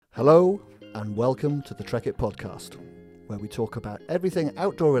Hello and welcome to the Trekitt podcast, where we talk about everything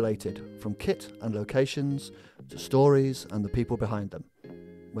outdoor related, from kit and locations to stories and the people behind them.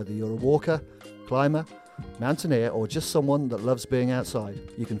 Whether you're a walker, climber, mountaineer or just someone that loves being outside,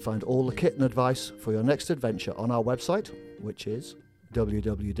 you can find all the kit and advice for your next adventure on our website, which is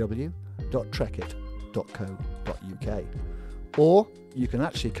www.trekitt.co.uk. Or you can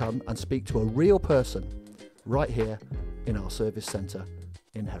actually come and speak to a real person right here in our service centre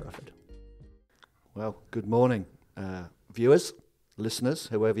in Hereford. Well, good morning, viewers, listeners,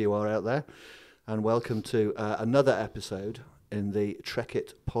 whoever you are out there, and welcome to another episode in the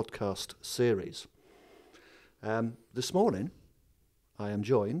Trekitt podcast series. This morning, I am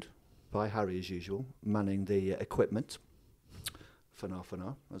joined by Harry, as usual, manning the equipment.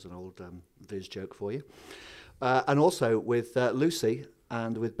 Fanar, as an old Viz joke for you. And also with Lucy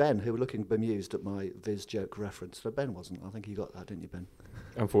and with Ben, who were looking bemused at my Viz joke reference. So Ben wasn't. I think you got that, didn't you, Ben?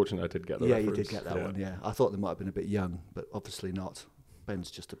 Unfortunately, I did get the reference. Yeah, you did get that one, yeah. I thought they might have been a bit young, but obviously not. Ben's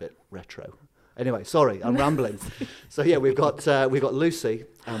just a bit retro. Anyway, sorry, I'm rambling. So yeah, we've got Lucy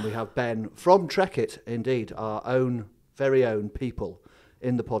and we have Ben from Trekitt, indeed, our own, very own people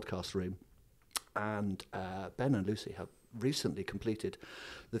in the podcast room. And Ben and Lucy have recently completed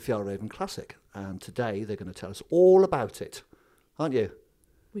the Fjallraven Classic, and today they're going to tell us all about it, aren't you?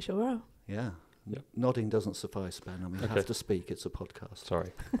 We sure are. Yeah. Yep. Nodding doesn't suffice, Ben. I mean, you have to speak. It's a podcast.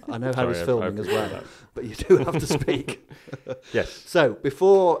 Sorry. I know Harry's filming as well, that. but you do have to speak. Yes. So,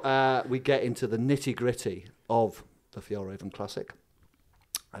 before we get into the nitty-gritty of the Fjallraven Classic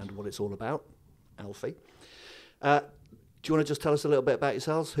and what it's all about, Alfie, do you want to just tell us a little bit about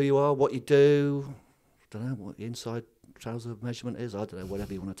yourselves, who you are, what you do? I don't know, what the inside trouser measurement is. I don't know,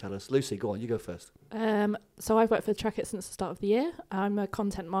 whatever you want to tell us. Lucy, go on, you go first. So I've worked for Trekitt since the start of the year. I'm a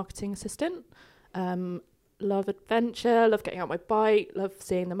content marketing assistant. Love adventure, love getting out my bike, love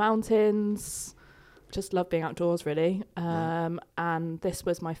seeing the mountains, just love being outdoors, really. And this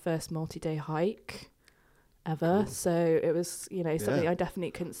was my first multi-day hike ever. Cool. So it was, something I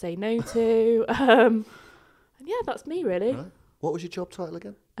definitely couldn't say no to. And yeah, that's me, really. Right. What was your job title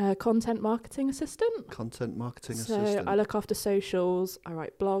again? Content marketing assistant. Content marketing so assistant. I look after socials, I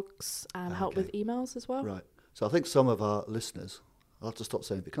write blogs and help with emails as well. Right. So I think some of our listeners, I'll have to stop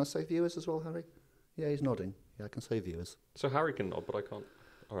saying, can I say viewers as well, Harry? Yeah, he's nodding. Yeah, I can say viewers. So Harry can nod, but I can't.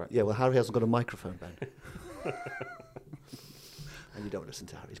 All right. Yeah, well, Harry hasn't got a microphone, Ben. And you don't listen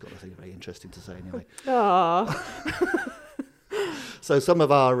to Harry. He's got nothing very interesting to say anyway. Aww. So some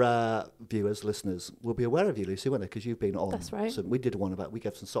of our viewers, listeners, will be aware of you, Lucy, won't they? Because you've been on. That's right. So we did one about, we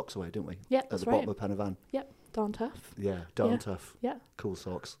gave some socks away, didn't we? Yeah, that's At the bottom of Panavan. Yep, darn tough. Yeah, darn tough. Yeah. Cool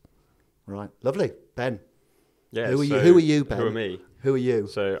socks. Right, lovely. Ben. Yeah. Who are you, Ben? Who are me? Who are you?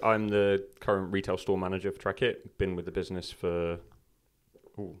 So I'm the current retail store manager for Trekitt. Been with the business for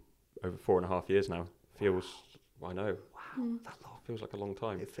over 4.5 years now. I know. Wow, that long. Feels like a long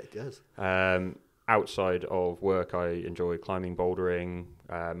time. It does. Outside of work, I enjoy climbing, bouldering,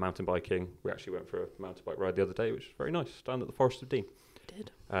 mountain biking. We actually went for a mountain bike ride the other day, which was very nice, down at the Forest of Dean. We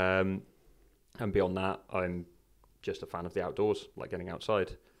did. And beyond that, I'm just a fan of the outdoors, like getting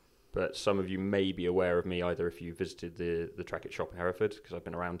outside. But some of you may be aware of me, either if you visited the Trekitt shop in Hereford, because I've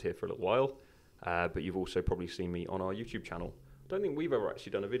been around here for a little while, but you've also probably seen me on our YouTube channel. I don't think we've ever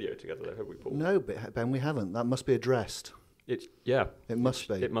actually done a video together, though, have we, Paul? No, Ben, we haven't. That must be addressed. It must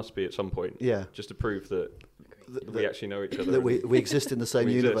be. It must be at some point. Yeah. Just to prove that we actually know each other. That we exist in the same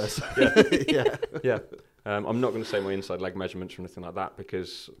universe. Yeah. I'm not going to say my inside leg measurements or anything like that,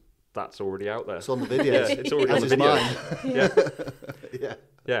 because that's already out there. It's on the video. Yeah, it's already on the video. Mine.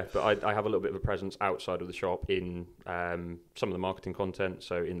 Yeah, but I have a little bit of a presence outside of the shop in some of the marketing content.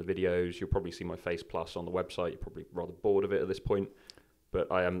 So in the videos, you'll probably see my face plus on the website. You're probably rather bored of it at this point, but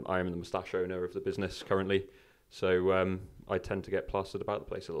I am the moustache owner of the business currently. So I tend to get plastered about the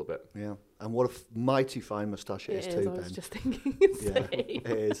place a little bit. Yeah, and what a mighty fine moustache it is too, Ben. I was just thinking. Yeah, it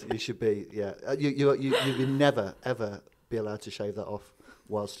is. You should be. Yeah, you will never ever be allowed to shave that off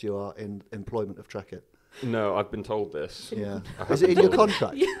whilst you are in employment of Trekitt. No, I've been told this. Yeah, is it in your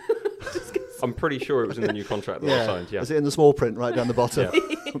contract? Yeah. I'm pretty sure it was in the new contract that I signed. Yeah, is it in the small print right down the bottom?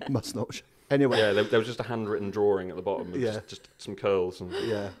 Yeah. Must not. Anyway, yeah, there was just a handwritten drawing at the bottom. Of just some curls and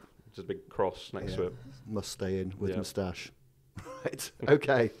just a big cross next to it. Must stay in with moustache. Right.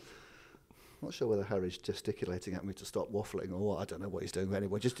 Okay. Not sure whether Harry's gesticulating at me to stop waffling or what. I don't know what he's doing.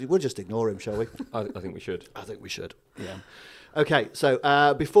 Anyway, we'll just ignore him, shall we? I think we should. I think we should. Yeah. Okay. So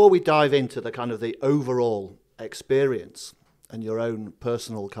before we dive into the kind of the overall experience and your own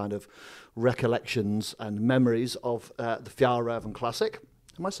personal kind of recollections and memories of the Fjallraven Classic,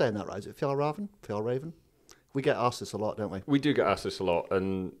 am I saying that right? Is it Fjallraven? We get asked this a lot, don't we? We do get asked this a lot,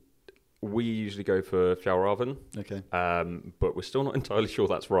 and We usually go for Fjallraven, Okay. but we're still not entirely sure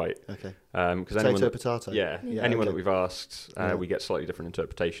that's right. Okay. Because Potato. Yeah, Yeah, anyone okay. that we've asked, Yeah. we get slightly different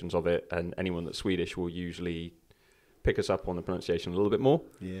interpretations of it, and anyone that's Swedish will usually pick us up on the pronunciation a little bit more.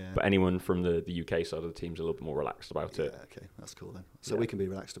 Yeah. But anyone from the UK side of the team's a little bit more relaxed about Yeah, it. okay, that's cool then. So Yeah. we can be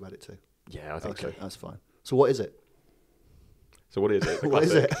relaxed about it too. Yeah, I think Okay, so. that's fine. So what is it? So what is it? The What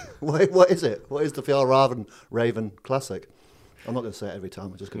is classic? it? What is it? What is the Fjallraven Classic? I'm not going to say it every time.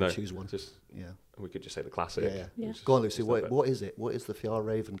 I'm just going to choose one. Just Yeah. we could just say the classic. Yeah. Yeah. Which is- Go on, Lucy. is What that is it? What is the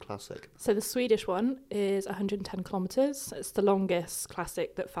Fjallraven Classic? So the Swedish one is 110 kilometres. It's the longest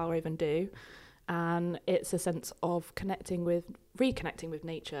classic that Fjallraven do. And it's a sense of reconnecting with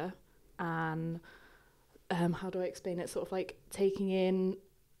nature. And how do I explain it? Sort of like taking in,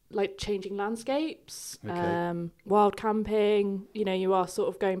 like changing landscapes, Okay. wild camping. You know, you are sort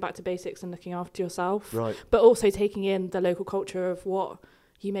of going back to basics and looking after yourself. Right. But also taking in the local culture of what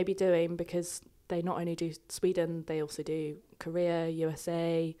you may be doing, because they not only do Sweden, they also do Korea,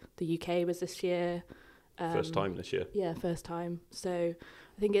 USA, the UK was this year. First time this year. Yeah, first time. So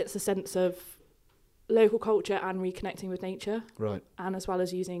I think it's a sense of local culture and reconnecting with nature, Right. and as well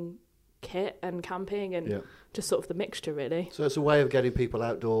as using kit and camping and Yeah. just sort of the mixture, really. So it's a way of getting people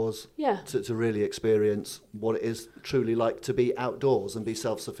outdoors Yeah. to really experience what it is truly like to be outdoors and be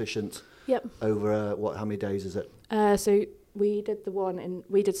self-sufficient. Yep. Over how many days is it? So we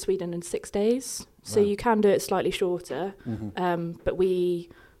did Sweden in 6 days. So Wow. you can do it slightly shorter. But we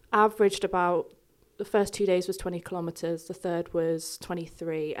averaged about, the first 2 days was 20 kilometres, the third was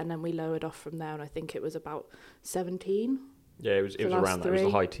 23, and then we lowered off from there, and I think it was about 17. Yeah, it was the last around that. It was the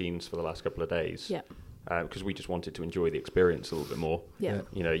 3. high teens for the last couple of days. Yeah. Because we just wanted to enjoy the experience a little bit more. Yeah.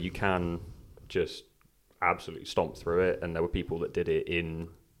 You know, you can just absolutely stomp through it, and there were people that did it in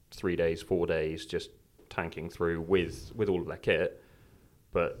 3 days, 4 days, just tanking through with all of their kit.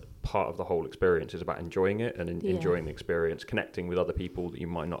 But part of the whole experience is about enjoying it and enjoying the experience, connecting with other people that you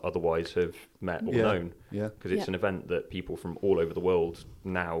might not otherwise have met or known. Yeah. Because it's an event that people from all over the world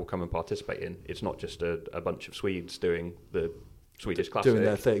now come and participate in. It's not just a bunch of Swedes doing the Swedish Classic. Doing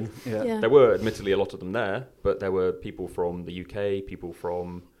their thing. Yeah. Yeah. There were admittedly a lot of them there, but there were people from the UK, people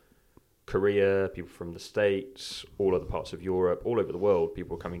from Korea, people from the States, all other parts of Europe, all over the world.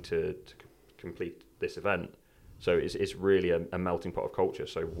 People were coming to complete this event. So it's really a melting pot of culture.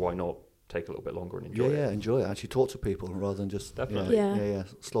 So why not take a little bit longer and enjoy it? Yeah, enjoy it. Actually talk to people rather than just Definitely. Yeah.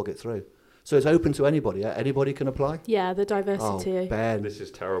 slog it through. So it's open to anybody. Yeah? Anybody can apply. Yeah, the diversity. Oh, Ben. This is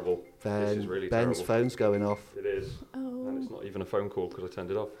terrible. This is really Ben's terrible. phone's going off. It is. And it's not even a phone call because I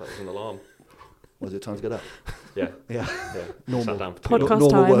turned it off. That was an alarm. Was it time to get up? Yeah. Yeah. Yeah. Normal. Sat down for Podcast too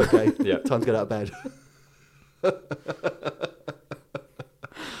long. Normal time. work day. Yeah. Time to get out of bed.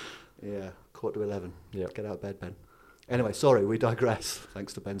 Yeah. 11:15. Yeah. Get out of bed, Ben. Anyway, sorry, we digress.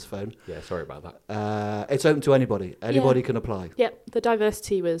 Thanks to Ben's phone. Yeah, sorry about that. It's open to anybody. Anybody can apply. Yep, the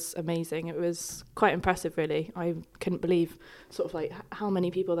diversity was amazing. It was quite impressive, really. I couldn't believe sort of like how many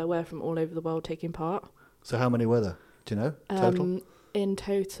people there were from all over the world taking part. So how many were there? Do you know? Total? In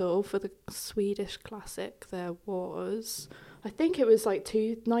total, for the Swedish Classic, there was, I think it was like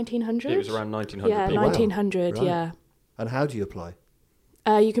 1,900. It was around 1,900 Yeah, people. 1,900, Right. yeah. And how do you apply?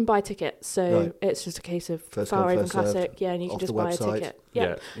 You can buy tickets, so Right. it's just a case of First come, Fjallraven first served. Classic, yeah, and you can Off just the buy website. a ticket.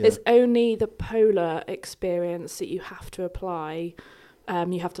 Yeah. Yeah. It's only the polar experience that you have to apply.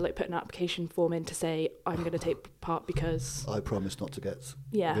 You have to like put an application form in to say, I'm going to take part because, I promise not to get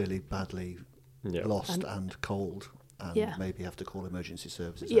yeah. really badly Yeah. lost and cold and Yeah. maybe have to call emergency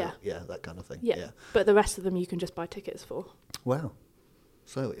services. Yeah. out. Yeah, that kind of thing. Yeah. But the rest of them you can just buy tickets for. Wow.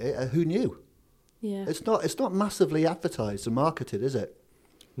 So who knew? Yeah. It's not massively advertised and marketed, is it?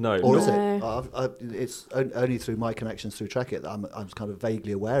 No. Or not- is it? No. It's only through my connections through Trekitt that I'm kind of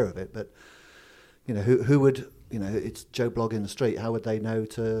vaguely aware of it. But you know, who would, you know, it's Joe Blogg in the street. How would they know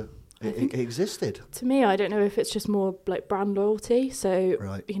it existed? To me, I don't know if it's just more like brand loyalty. So,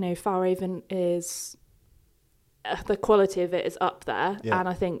 Right. you know, Fjallraven is, the quality of it is up there. Yeah. And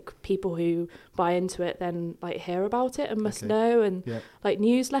I think people who buy into it then like hear about it and must Okay. know. And Yeah. like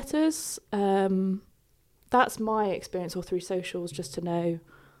newsletters, that's my experience, or through socials, just to know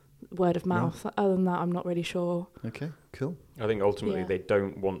word of mouth. Other than that, I'm not really sure. Okay. Cool. I think ultimately Yeah. they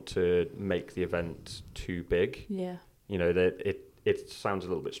don't want to make the event too big. Yeah. You know, it sounds a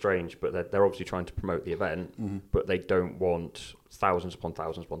little bit strange, but they're obviously trying to promote the event, but they don't want thousands upon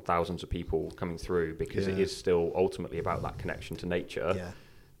thousands upon thousands of people coming through, because it Yeah. is still ultimately about that connection to nature, Yeah.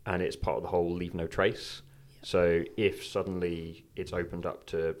 and it's part of the whole leave no trace. So if suddenly it's opened up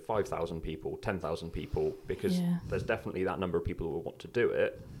to 5,000 people, 10,000 people, because Yeah. there's definitely that number of people who will want to do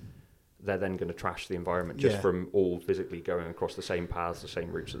it, they're then going to trash the environment just Yeah. from all physically going across the same paths, the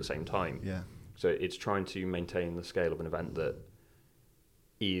same routes at the same time. Yeah. So it's trying to maintain the scale of an event that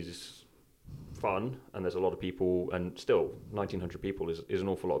is fun, and there's a lot of people, and still 1,900 people is an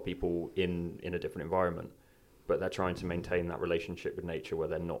awful lot of people in a different environment. But they're trying to maintain that relationship with nature where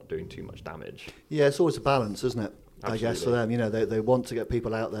they're not doing too much damage. Yeah, it's always a balance, isn't it? Absolutely. I guess for them, you know, they want to get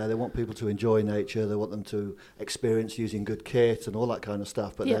people out there. They want people to enjoy nature. They want them to experience using good kit and all that kind of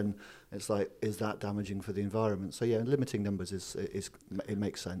stuff. But then it's like, is that damaging for the environment? So yeah, limiting numbers is it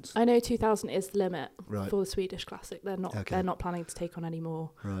makes sense. I know 2,000 is the limit Right. for the Swedish Classic. They're not planning to take on any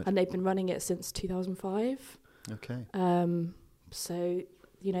more, Right. and they've been running it since 2005. Okay. So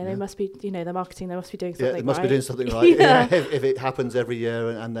you know, Yeah. they must be, you know, the marketing, they must be doing something Yeah, they must right. be doing something right. Yeah. If it happens every year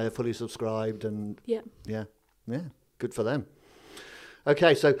and they're fully subscribed and Yeah. yeah, good for them.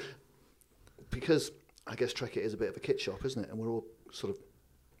 Okay, so because I guess Trekitt is a bit of a kit shop, isn't it? And we're all sort of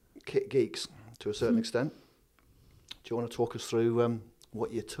kit geeks to a certain extent. Do you want to talk us through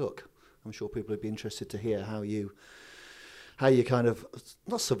what you took? I'm sure people would be interested to hear how you kind of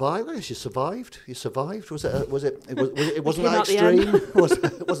not survived. I guess you survived. You survived. It wasn't that extreme. It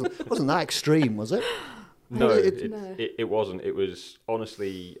wasn't that extreme, was it? No, No. it wasn't. It was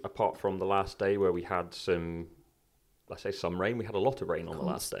honestly, apart from the last day where we had some, let's say some rain, we had a lot of rain on the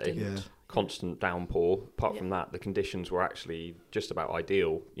last day. Yeah. Constant downpour. Apart from that, the conditions were actually just about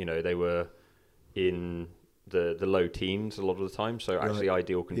ideal. You know, they were in the low teens a lot of the time, so actually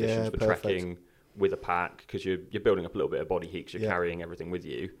ideal conditions for perfect. trekking with a pack, because you're building up a little bit of body heat because you're Yeah. carrying everything with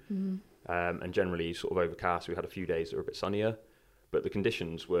you. And generally sort of overcast. We had a few days that were a bit sunnier, but the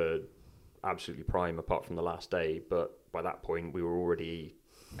conditions were absolutely prime apart from the last day. But by that point we were already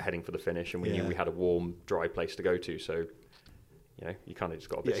heading for the finish, and we knew we had a warm, dry place to go to, so you know, you kind of just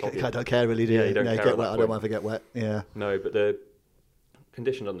got a bit soggy. I don't care really, do you? Yeah, you don't care get at wet. that I don't point. mind if I get wet. Yeah. No, but the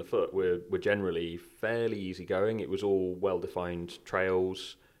conditions underfoot were generally fairly easygoing. It was all well-defined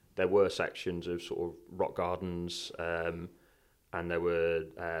trails. There were sections of sort of rock gardens, and there were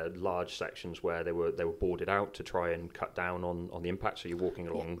large sections where they were boarded out to try and cut down on the impact. So you're walking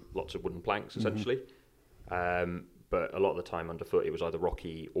along lots of wooden planks, essentially. But a lot of the time underfoot, it was either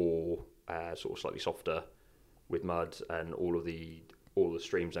rocky or sort of slightly softer with mud, and all the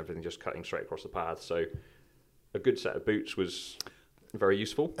streams and everything just cutting straight across the path. So a good set of boots was very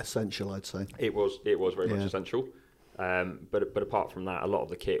useful. Essential, I'd say. It was very much essential. But apart from that, a lot of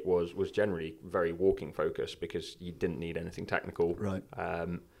the kit was generally very walking focused, because you didn't need anything technical, Right.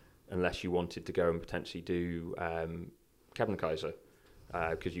 Unless you wanted to go and potentially do Kebnekaise,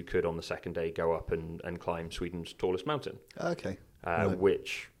 because you could on the second day go up and climb Sweden's tallest mountain, Okay.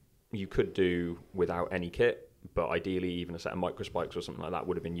 which you could do without any kit, but ideally even a set of microspikes or something like that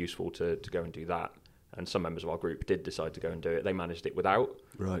would have been useful to go and do that. And some members of our group did decide to go and do it. They managed it without.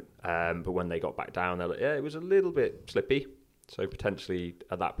 Right. But when they got back down, they're like, yeah, it was a little bit slippy. So potentially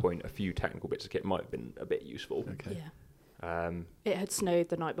at that point, a few technical bits of kit might have been a bit useful. Okay. Yeah. It had snowed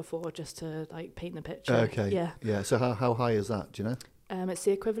the night before, just to like paint the picture. Okay. Yeah. Yeah. So how high is that? Do you know? It's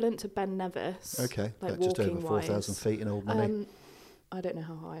the equivalent to Ben Nevis. Okay. Like Just over walking 4,000 wise. feet in old money. I don't know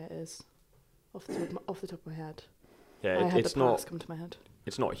how high it is off the top of my head. Yeah, I had it's the not pass come to my head.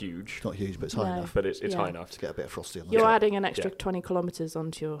 it's not huge, It's not huge, but it's high No. enough but it's Yeah. high enough. to get a bit of frosty on the You're top. adding an extra Yeah. 20 kilometres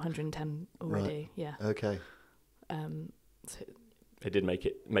onto your 110 already. Yeah. Okay. So It did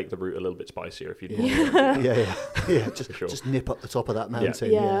make the route a little bit spicier if you did. yeah. For sure. Just nip up the top of that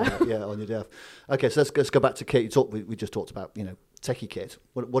mountain. Yeah. Yeah, on your death. Okay, so let's go back to kit. We just talked about techie kit.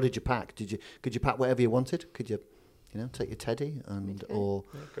 What did you pack? Could you pack whatever you wanted? Could you take your teddy and Okay. or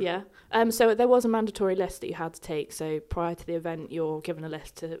Yeah. So there was a mandatory list that you had to take. So prior to the event, you're given a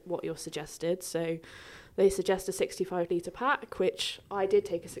list to what you're suggested. So they suggest a 65 litre pack, which I did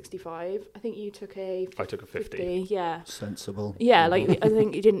take a 65. I think you took a I took a 50. Yeah. sensible? Yeah, like I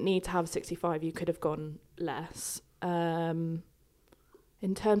think you didn't need to have 65. You could have gone less.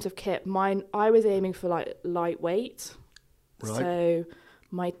 In terms of kit, I was aiming for like lightweight. Right. So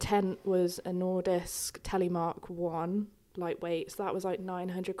my tent was a Nordisk Telemark 1 lightweight. So that was like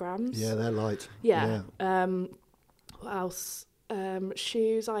 900 grams. Yeah, they're light. Yeah. What else?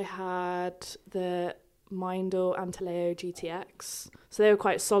 Shoes, I had the Mindel Antileo GTX. So they were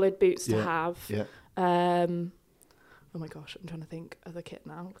quite solid boots to have. Yeah. Oh my gosh, I'm trying to think of the kit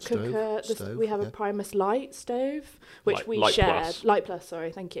now. Stove, we have yeah. a Primus Light stove, which we Light shared. Plus. Light Plus, sorry,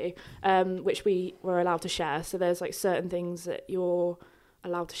 thank you. Which we were allowed to share. So there's like certain things that you're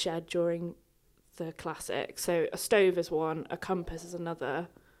allowed to share during the Classic. So a stove is one, a compass is another,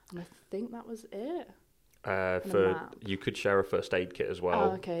 and I think that was it. Map. You could share a first aid kit as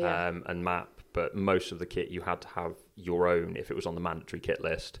well, Oh, okay, yeah. and map, but most of the kit you had to have your own if it was on the mandatory kit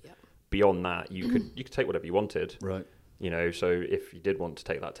list. Yep. beyond that, you could take whatever you wanted. Right. You know, so if you did want to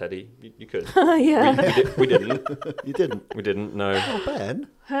take that teddy, you could. Yeah. We didn't. You didn't? We didn't, no. Oh, Ben.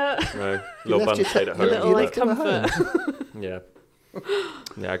 No. Little left Bun stayed at home. little You like left him at comfort. Yeah.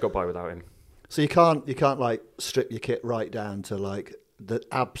 Yeah, I got by without him. So you can't like strip your kit right down to like the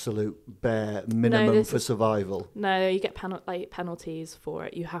absolute bare minimum for survival. No, you get penalties for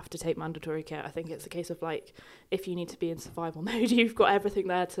it. You have to take mandatory kit. I think it's a case of like, if you need to be in survival mode, you've got everything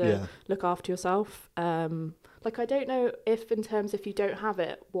there to look after yourself. Like, I don't know if you don't have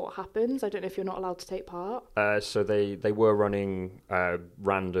it, what happens? I don't know if you're not allowed to take part. So they were running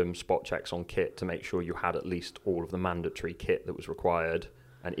random spot checks on kit to make sure you had at least all of the mandatory kit that was required.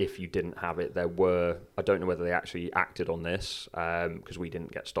 And if you didn't have it, I don't know whether they actually acted on this, because we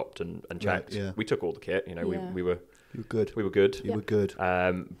didn't get stopped and checked. Right, yeah. We took all the kit, you know, we were good. We were good. You were good.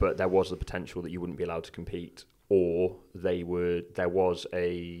 But there was the potential that you wouldn't be allowed to compete, or there was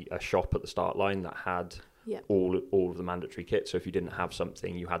a shop at the start line that had all of the mandatory kit. So if you didn't have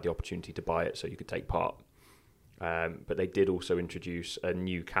something, you had the opportunity to buy it so you could take part. But they did also introduce a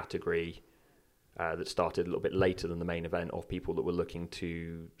new category that started a little bit later than the main event, of people that were looking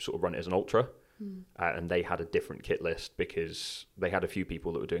to sort of run it as an ultra. And they had a different kit list because they had a few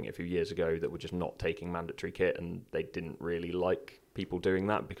people that were doing it a few years ago that were just not taking mandatory kit, and they didn't really like people doing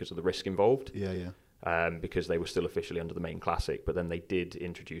that because of the risk involved. Because they were still officially under the main classic, but then they did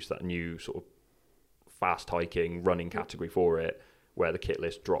introduce that new sort of fast hiking running category for it, where the kit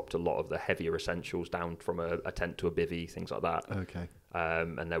list dropped a lot of the heavier essentials down from a tent to a bivvy, things like that. Okay.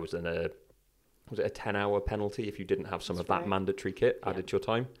 And there was was it a 10-hour penalty if you didn't have some of that mandatory kit added to your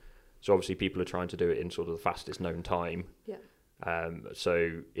time? So obviously people are trying to do it in sort of the fastest known time.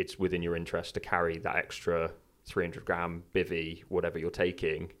 So it's within your interest to carry that extra 300 gram bivvy, whatever you're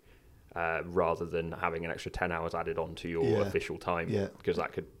taking, rather than having an extra 10 hours added on to your official time, because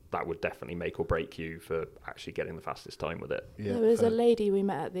that would definitely make or break you for actually getting the fastest time with it. There was a lady we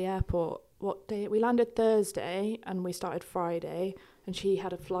met at the airport. What day? We landed Thursday and we started Friday, and she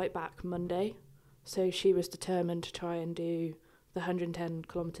had a flight back Monday. So she was determined to try and do the 110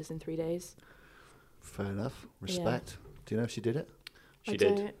 kilometres in 3 days. Fair enough. Respect. Do you know if she did it? She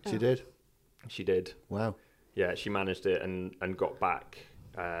did. She did? Wow. Yeah, she managed it and got back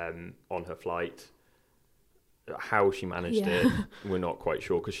on her flight. How she managed it, we're not quite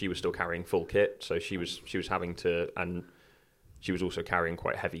sure, because she was still carrying full kit. So she was having to, and she was also carrying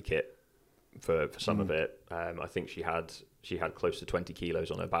quite heavy kit for some of it. I think she had close to 20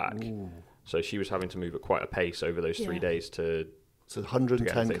 kilos on her back. Ooh. So she was having to move at quite a pace over those 3 days to... So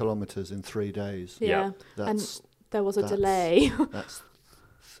 110 kilometres in 3 days. Yeah. And there was a delay. That's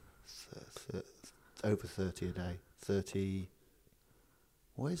over 30 a day. 30...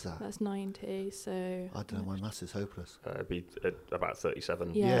 What is that? That's 90, so... I don't know, my maths is hopeless. It'd be about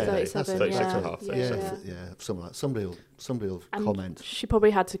 37. Yeah, 37. 36 and a half, 37. Somebody will and comment. She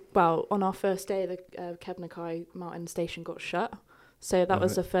probably had to... Well, on our first day, the Kebnekaise mountain station got shut. So that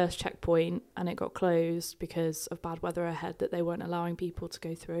was the first checkpoint, and it got closed because of bad weather ahead that they weren't allowing people to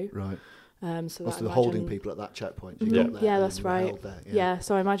go through. Right. So they were holding people at that checkpoint. Yeah, that's right. Yeah,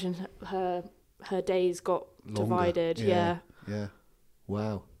 so I imagine her days got divided. Yeah.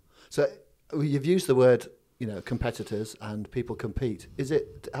 Wow. So you've used the word, competitors and people compete. Has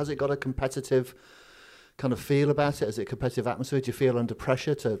it got a competitive kind of feel about it? Is it a competitive atmosphere? Do you feel under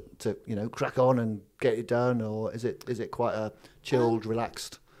pressure to crack on and get it done, or is it quite a chilled,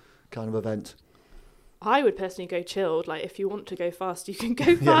 relaxed kind of event? I would personally go chilled. Like, if you want to go fast, you can go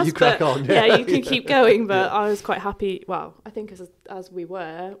fast. Yeah, you crack on. Yeah, you can keep going. But I was quite happy. Well, I think as we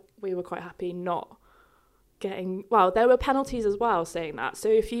were quite happy not getting... Well, there were penalties as well saying that. So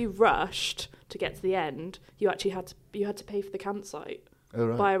if you rushed to get to the end, you actually had to pay for the campsite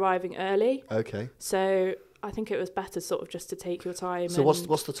by arriving early. Okay. So I think it was better sort of just to take your time. So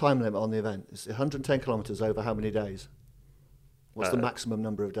what's the time limit on the event? It's 110 kilometres over how many days? What's the maximum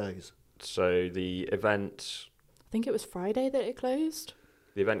number of days? So the event... I think it was Friday that it closed.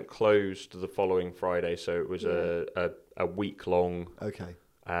 The event closed the following Friday, so it was a week-long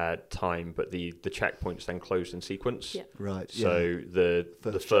time, but the checkpoints then closed in sequence. Yeah. Right. So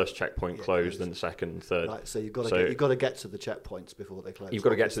the first checkpoint closed, then the second, third. Right. So you've got to get to the checkpoints before they close. You've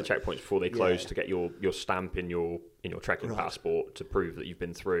got to get to the checkpoints before they close to get your stamp in your trekking passport to prove that you've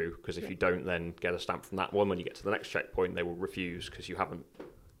been through. Because if you don't then get a stamp from that one, when you get to the next checkpoint, they will refuse because you haven't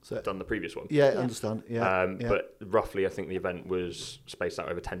done the previous one. Yeah, understand. Yeah. But roughly, I think the event was spaced out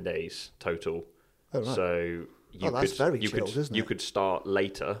over 10 days total. Oh, right. So that's very chilled, isn't it? You could start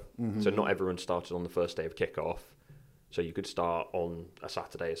later. Mm-hmm. So not everyone started on the first day of kickoff. So you could start on a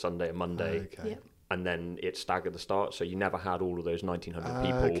Saturday, a Sunday, a Monday. Okay. and then it staggered the start, so you never had all of those 1,900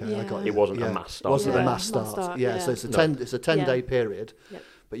 people. Okay, I got It you. wasn't Yeah. a mass start. It wasn't a Yeah. mass start. Mass start, yeah, yeah. so it's a No. 10-day Yeah. period, Yep.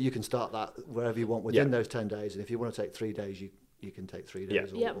 but you can start that wherever you want within Yeah. those 10 days. And if you want to take 3 days, you can take 3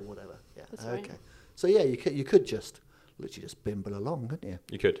 days Yeah. or, Yep. or whatever. Yeah. That's okay. right. So yeah, you could just literally just bimble along, couldn't you?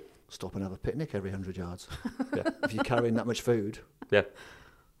 You could. Stop and have a picnic every 100 yards. Yeah. If you're carrying that much food. Yeah.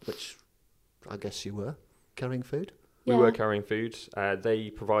 Which I guess you were carrying food. We Yeah. were carrying food. They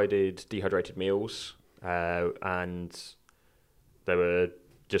provided dehydrated meals, and there were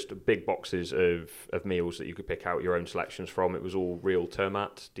just big boxes of meals that you could pick out your own selections from. It was all real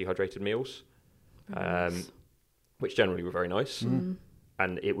Termat dehydrated meals, Nice. which generally were very nice. Mm.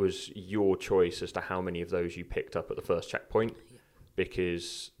 And it was your choice as to how many of those you picked up at the first checkpoint,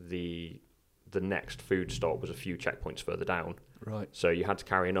 because the next food stop was a few checkpoints further down. Right. So you had to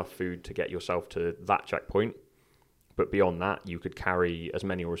carry enough food to get yourself to that checkpoint. But beyond that, you could carry as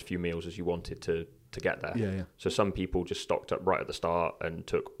many or as few meals as you wanted to get there. Yeah, yeah. So some people just stocked up right at the start and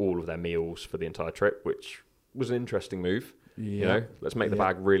took all of their meals for the entire trip, which was an interesting move. Yeah. You know, let's make the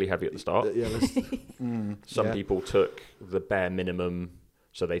Yeah. bag really heavy at the start. Yeah, Some yeah. people took the bare minimum,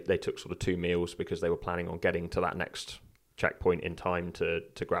 so they took sort of 2 meals because they were planning on getting to that next checkpoint in time to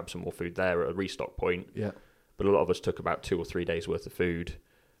grab some more food there at a restock point. Yeah. But a lot of us took about 2 or 3 days worth of food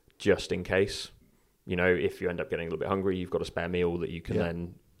just in case. You know, if you end up getting a little bit hungry, you've got a spare meal that you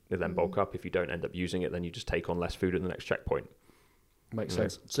can then bulk up. If you don't end up using it, then you just take on less food at the next checkpoint. Makes Yeah.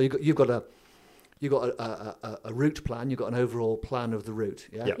 sense. So you've got a route plan. You've got an overall plan of the route,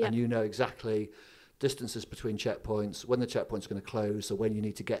 yeah? Yeah. Yeah. And you know exactly distances between checkpoints, when the checkpoint's going to close, so when you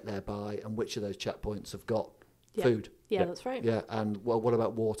need to get there by, and which of those checkpoints have got Yeah. food. Yeah, Yeah. that's right. Yeah. And well, what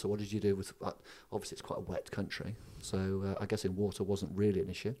about water? What did you do with? Obviously, it's quite a wet country, so I guess in water wasn't really an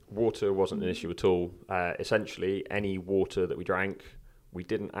issue. Water wasn't an issue at all. Essentially, any water that we drank, we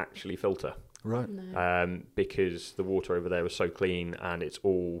didn't actually filter. Right. No. Because the water over there was so clean and it's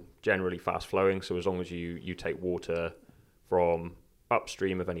all generally fast flowing. So as long as you take water from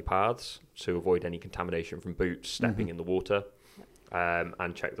upstream of any paths to avoid any contamination from boots stepping in the water,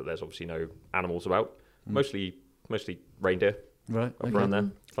 and check that there's obviously no animals about. Mostly reindeer Right. up around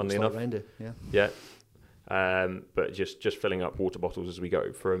there, funnily Looks like enough. reindeer, yeah. Yeah. But just filling up water bottles as we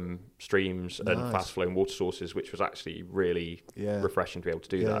go from streams and Nice. fast flowing water sources, which was actually really Yeah. refreshing to be able to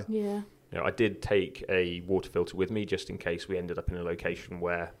do Yeah. that. Yeah. You know, I did take a water filter with me just in case we ended up in a location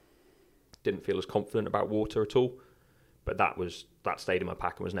where didn't feel as confident about water at all. But that stayed in my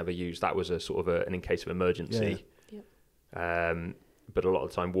pack and was never used. That was a sort of an in case of emergency. Yeah. But a lot of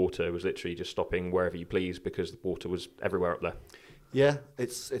the time, water was literally just stopping wherever you please because the water was everywhere up there. Yeah,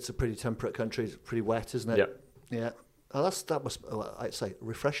 it's a pretty temperate country. It's pretty wet, isn't it? Yeah. Yeah. Oh, that was, I'd say,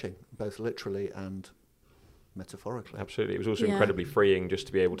 refreshing, both literally and metaphorically. Absolutely. It was also Yeah. incredibly freeing just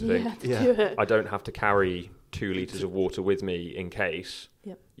to be able to think, Yeah, to Yeah. do it. I don't have to carry 2 litres of water with me in case.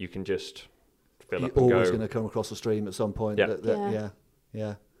 Yep. You can just fill You're up and always go. going to come across a stream at some point. Yeah. Yeah.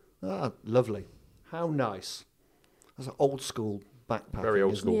 Yeah. Ah, lovely. How nice. That's an old school backpacking. Very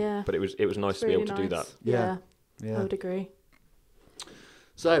old isn't school. it? Yeah. But it was nice It's to be able really to do that. nice. Yeah. I Yeah. would agree.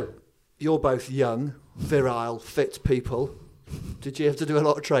 So, you're both young, virile, fit people. Did you have to do a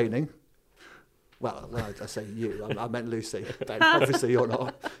lot of training? Well, I say you. I meant Lucy. Ben, obviously, you're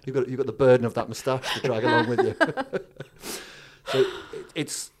not. You've got the burden of that moustache to drag along with you. So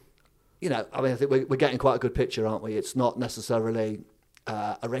it's, you know, I mean, I think we're getting quite a good picture, aren't we? It's not necessarily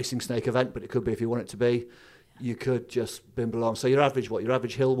a racing snake event, but it could be if you want it to be. You could just bimble along. So your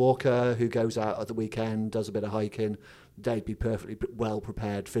average hill walker who goes out at the weekend, does a bit of hiking, they'd be perfectly well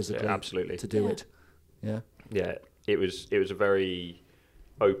prepared physically Yeah, absolutely. to do Yeah. it. Yeah. Yeah, it was a very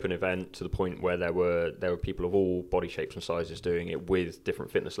open event to the point where there were people of all body shapes and sizes doing it with different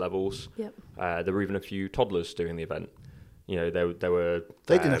fitness levels. Yep. There were even a few toddlers doing the event. You know, there were.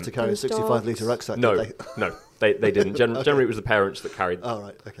 They didn't have to carry a Those 65-litre dogs. rucksack, No, did they? no, they didn't. Generally, it was the parents that carried Oh,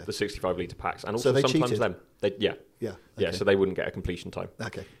 right, okay. the 65-litre packs, and So also they sometimes cheated? them. Yeah, Okay. so they wouldn't get a completion time.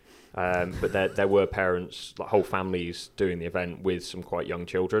 Okay. But there were parents, like whole families, doing the event with some quite young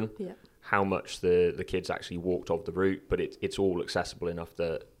children. Yeah. How much the kids actually walked of the route, but it's all accessible enough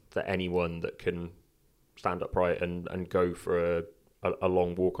that anyone that can stand upright and go for a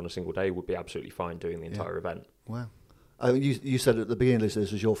long walk on a single day would be absolutely fine doing the entire event. Wow. You said at the beginning, Lisa,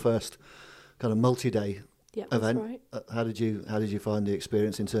 this was your first kind of multi-day Yeah, event. that's right. How did you find the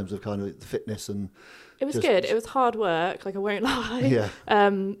experience in terms of kind of the fitness and? It was Just- good. It was hard work, like I won't lie. Yeah.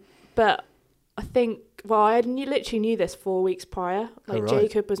 But I think, I literally knew this 4 weeks prior. Like right.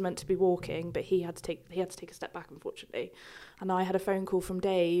 Jacob was meant to be walking, but he had to take a step back, unfortunately. And I had a phone call from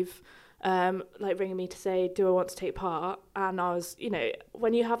Dave like ringing me to say, do I want to take part? And I was,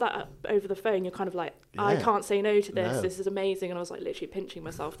 when you have that over the phone, you're kind of like, I can't say no to this. No. This is amazing. And I was like literally pinching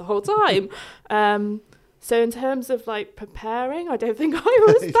myself the whole time. So in terms of like preparing, I don't think I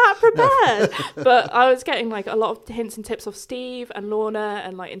was that prepared, but I was getting like a lot of hints and tips off Steve and Lorna,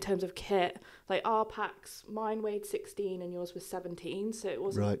 and like in terms of kit, like our packs, mine weighed 16 and yours was 17, so it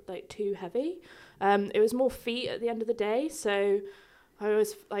wasn't like too heavy. It was more feet at the end of the day, so I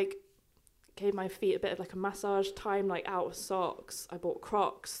was like gave my feet a bit of like a massage time, like out of socks. I bought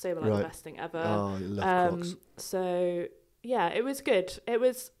Crocs, they were like the best thing ever. Oh, I love Crocs. So yeah, it was good.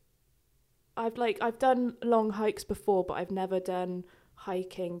 I've done long hikes before, but I've never done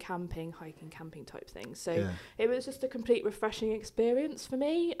hiking, camping type things. So it was just a complete refreshing experience for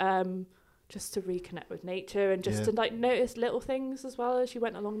me, just to reconnect with nature and just to like notice little things as well as you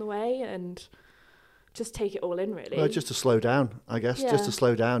went along the way and just take it all in, really. Well, just to slow down, I guess. Just to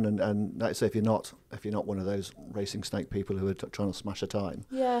slow down and like I say, if you're not one of those racing snake people who are trying to smash a time,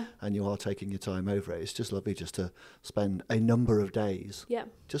 and you are taking your time over it, it's just lovely just to spend a number of days,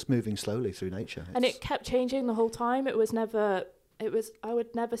 just moving slowly through nature. And it kept changing the whole time. I would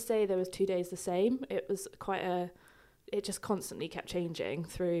never say there was 2 days the same. It was it just constantly kept changing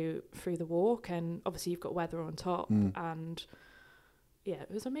through the walk, and obviously you've got weather on top, and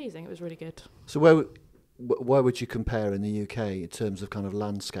it was amazing. It was really good. So where would you compare in the UK in terms of kind of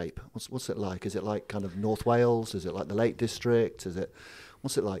landscape? What's it like? Is it like kind of North Wales? Is it like the Lake District?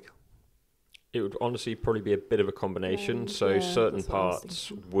 What's it like? It would honestly probably be a bit of a combination. Certain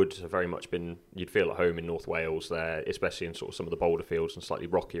parts would have very much been, you'd feel at home in North Wales there, especially in sort of some of the boulder fields and slightly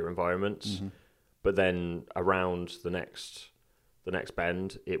rockier environments. Mm-hmm. But then around the next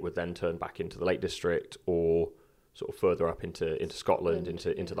bend, it would then turn back into the Lake District or sort of further up into Scotland,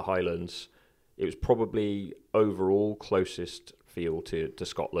 into the Highlands. It was probably overall closest feel to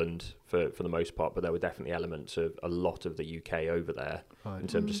Scotland for the most part, but there were definitely elements of a lot of the UK over there in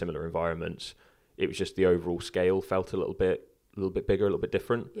terms of similar environments. It was just the overall scale felt a little bit bigger, a little bit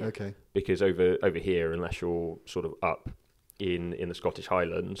different. Yeah. Okay. Because over here, unless you're sort of up in the Scottish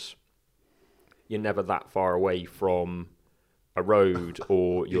Highlands, you're never that far away from a road,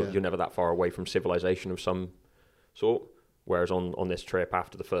 or you're never that far away from civilization of some sort. Whereas on this trip,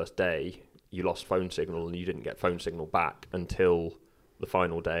 after the first day, you lost phone signal and you didn't get phone signal back until the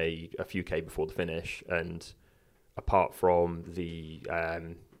final day, a few K before the finish. And apart from the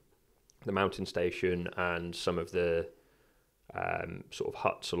mountain station and some of the sort of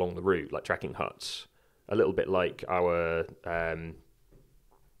huts along the route, like trekking huts, a little bit like our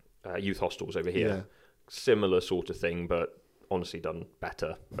youth hostels over here, similar sort of thing, but honestly done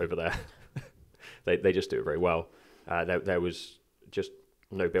better over there. They just do it very well. There was just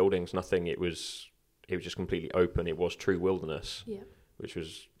no buildings, nothing. It was just completely open. It was true wilderness, which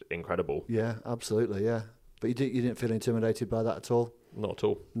was incredible. Yeah, absolutely, yeah. But you didn't feel intimidated by that at all? Not at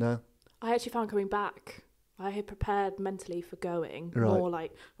all. No? I actually found coming back, I had prepared mentally for going, more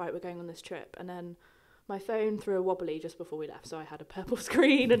like, right, we're going on this trip. And then my phone threw a wobbly just before we left, so I had a purple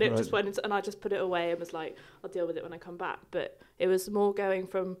screen, and it just went into, and I just put it away and was like, I'll deal with it when I come back. But it was more going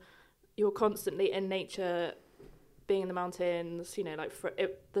from, you're constantly in nature, being in the mountains, like for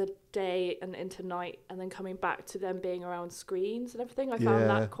the day and into night, and then coming back to them being around screens and everything. I found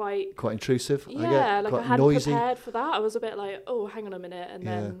that quite intrusive. Yeah, like I hadn't noisy. prepared for that. I was a bit like, oh, hang on a minute, and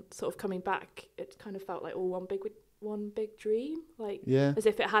then sort of coming back, it kind of felt like all one big dream, like as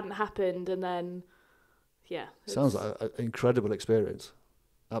if it hadn't happened, and then sounds like an incredible experience.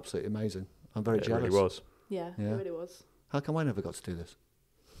 Absolutely amazing. I'm very jealous. It really was. Yeah, it really was. How come I never got to do this?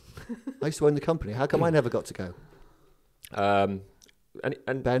 I used to own the company. How come I never got to go? And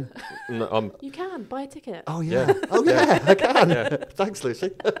Ben? No, you can buy a ticket. Oh yeah. Oh yeah, I can. Thanks,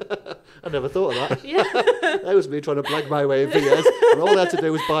 Lucy. I never thought of that. Yeah. That was me trying to blag my way in for years, and all I had to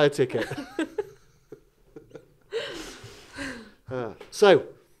do was buy a ticket. So,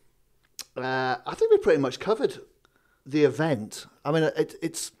 I think we pretty much covered the event. I mean,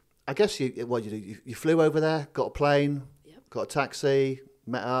 it's. I guess you do. You flew over there, got a plane, got a taxi,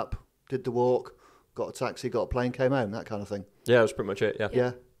 met up, did the walk. Got a taxi, got a plane, came home, that kind of thing. Yeah, that was pretty much it,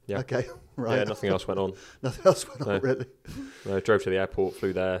 Yeah. Okay, right. Yeah, nothing else went on. Nothing else went on, really. No, drove to the airport,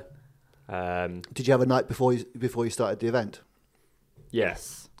 flew there. Did you have a night before you started the event?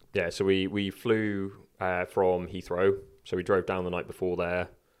 Yes. Yeah, so we flew from Heathrow. So we drove down the night before there,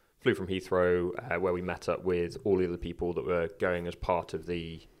 flew from Heathrow, where we met up with all the other people that were going as part of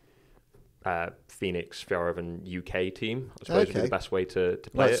the Phoenix Fjallraven UK team. I suppose would be the best way to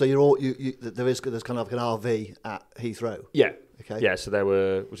play it. So there's kind of like an RV at Heathrow. Yeah. Okay. Yeah. So there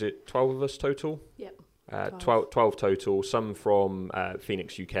was it 12 of us total? Yep. 12 total, some from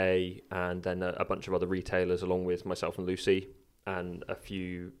Phoenix, UK, and then a bunch of other retailers along with myself and Lucy, and a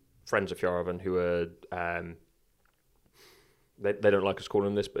few friends of Fjallraven who are, they don't like us calling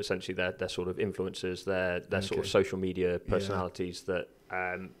them this, but essentially they're sort of influencers, they're sort of social media personalities that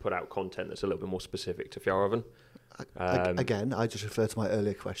put out content that's a little bit more specific to Fjallraven. Again, I just refer to my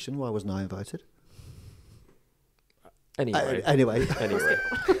earlier question, why wasn't I invited? Anyway.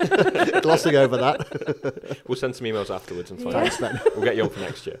 Glossing over that. We'll send some emails afterwards and find Thanks, out. Ben. We'll get you on for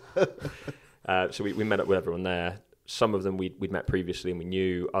next year. So we met up with everyone there. Some of them we'd met previously and we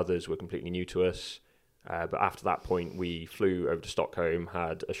knew. Others were completely new to us. But after that point, we flew over to Stockholm,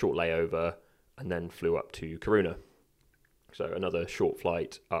 had a short layover, and then flew up to Kiruna. So another short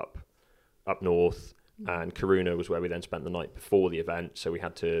flight up north. And Kiruna was where we then spent the night before the event. So we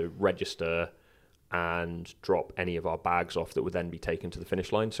had to register and drop any of our bags off that would then be taken to the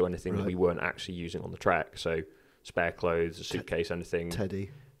finish line. So anything that we weren't actually using on the trek. So spare clothes, a suitcase, anything. Teddy.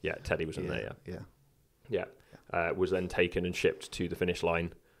 Yeah, Teddy was in there, Yeah. Was then taken and shipped to the finish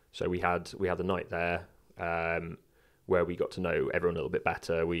line. So we had the night there where we got to know everyone a little bit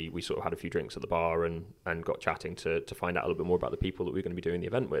better. We sort of had a few drinks at the bar and got chatting to find out a little bit more about the people that we were going to be doing the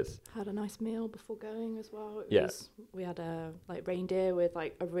event with. Had a nice meal before going as well. We had a reindeer with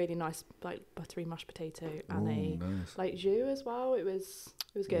a really nice buttery mashed potato and nice. Jus as well. It was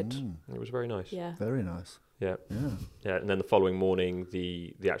good. It was very nice. Yeah. Very nice. Yeah. And then the following morning,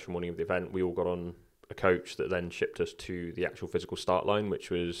 the actual morning of the event, we all got on a coach that then shipped us to the actual physical start line, which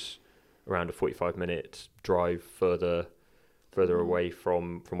was around a 45-minute drive further away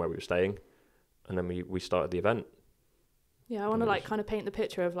from where we were staying, and then we started the event. Yeah, I want to kind of paint the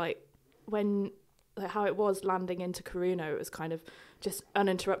picture of when how it was landing into Kiruna. It was kind of just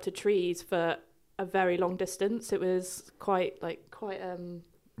uninterrupted trees for a very long distance. It was quite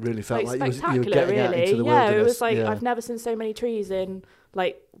really felt like spectacular, you were getting out into the wilderness. It was I've never seen so many trees in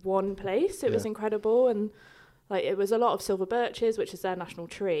one place. It was incredible, and it was a lot of silver birches, which is their national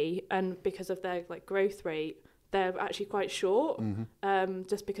tree, and because of their growth rate, they're actually quite short,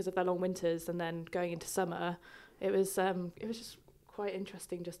 just because of their long winters, and then going into summer, it was just quite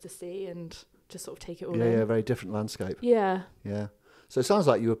interesting just to see and just sort of take it all in. Yeah, very different landscape. Yeah. So it sounds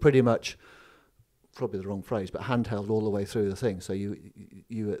like you were pretty much, probably the wrong phrase, but handheld all the way through the thing. So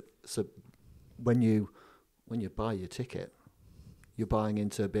when you buy your ticket, you're buying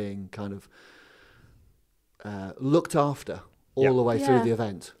into being kind of looked after all the way through the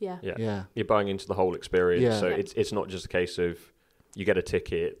event. Yeah. You're buying into the whole experience. Yeah. So it's not just a case of you get a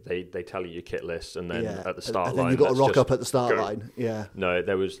ticket, they tell you your kit list, and then at the start and line, then you've got to rock up at the start line. Yeah. No,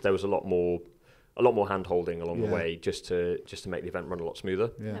 there was a lot more hand holding along the way just to make the event run a lot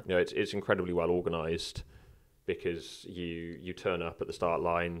smoother. Yeah. It's incredibly well organised, because you turn up at the start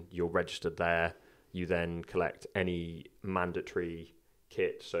line, you're registered there, you then collect any mandatory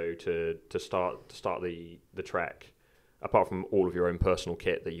kit. So to start the trek, apart from all of your own personal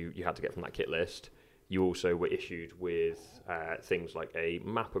kit that you had to get from that kit list, you also were issued with things like a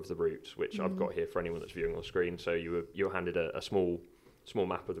map of the route, which I've got here for anyone that's viewing on the screen. So you were handed a small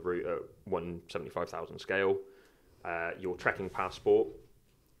map of the route at 1/75,000 scale, your trekking passport,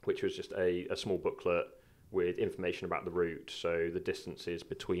 which was just a small booklet with information about the route, so the distances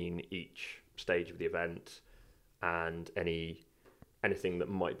between each stage of the event and anything that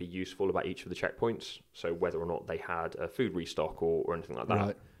might be useful about each of the checkpoints, so whether or not they had a food restock or anything like that.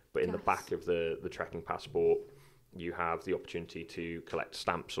 Right. But in the back of the trekking passport, you have the opportunity to collect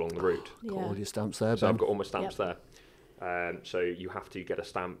stamps along the route. Got all your stamps there, So Ben. I've got all my stamps there. So you have to get a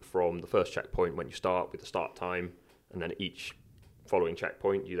stamp from the first checkpoint when you start with the start time, and then each following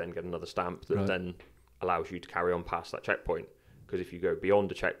checkpoint you then get another stamp that then allows you to carry on past that checkpoint. Because if you go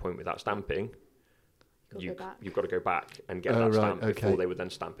beyond a checkpoint without stamping, you've got to go back and get that stamp before they would then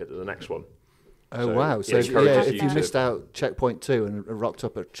stamp it at the next one. Oh, wow. So if you missed out checkpoint 2 and rocked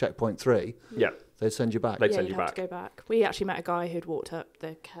up at checkpoint 3, they'd send you back. You'd have to go back. We actually met a guy who'd walked up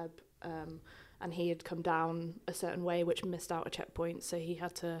the Keb, and he had come down a certain way, which missed out a checkpoint, so he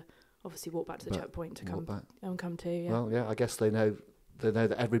had to obviously walk back to the checkpoint to come to. Well, yeah, I guess they know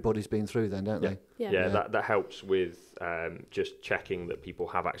that everybody's been through then, don't they? Yeah. That helps with just checking that people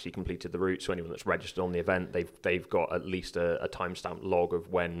have actually completed the route. So anyone that's registered on the event, they've got at least a timestamp log of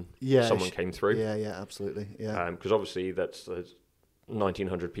when someone came through. Yeah, absolutely. Yeah. Because obviously that's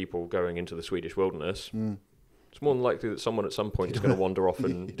 1,900 people going into the Swedish wilderness. It's more than likely that someone at some point is going to wander off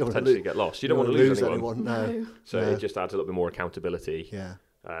and potentially get lost. You don't want to lose anyone. No. So it just adds a little bit more accountability. Yeah.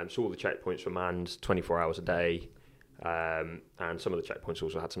 So all the checkpoints were manned 24 hours a day. And some of the checkpoints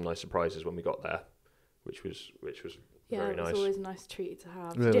also had some nice surprises when we got there, which was Yeah, very it was nice. always a nice treat to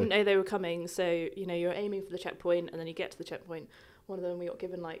have. Really? You didn't know they were coming, so you're aiming for the checkpoint, and then you get to the checkpoint. One of them we got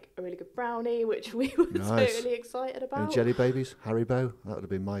given like a really good brownie, which we were Nice. totally excited about. Any jelly babies? Haribo? That would have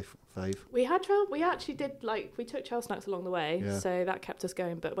been my fave. We had we actually did we took trail snacks along the way, Yeah. so that kept us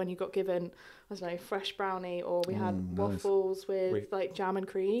going. But when you got given, I don't know, fresh brownie, or we had Nice. waffles with like jam and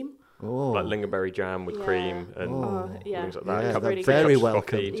cream. Oh, Like lingonberry jam with Yeah. cream and Yeah. things like Yeah, that. that's Couple really of good. very cups of welcome.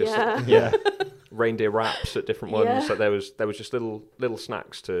 coffee, just Yeah. yeah. reindeer wraps at different ones. Yeah. So there was just little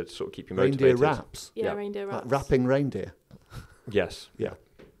snacks to sort of keep you Reindeer motivated. wraps. Yeah, Yeah. reindeer Like wraps. wrapping reindeer. Yes. Yeah.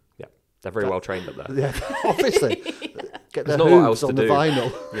 They're very That- well trained up there. Yeah, obviously. Get their There's not a lot else hooves on to the do.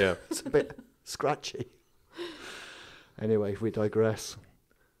 vinyl. Yeah. It's a bit scratchy. Anyway, we digress.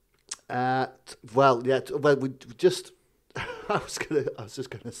 Well, we just. I was just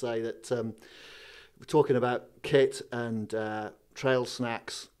going to say that we're talking about kit and trail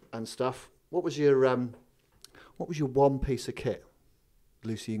snacks and stuff. What was your one piece of kit?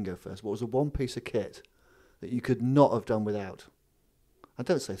 Lucy, you can go first. What was the one piece of kit that you could not have done without? I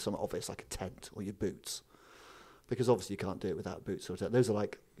don't say something obvious like a tent or your boots, because obviously you can't do it without boots or a tent. Those are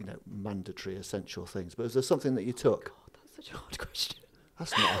like mandatory essential things. But is there something that you took? God, that's such a hard question.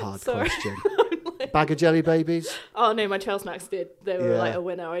 That's not a hard Sorry. question. Bag of jelly babies? Oh no, my trail snacks did. They were Yeah. like a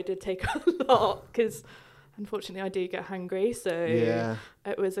winner. I did take a lot because, unfortunately, I do get hungry. So Yeah.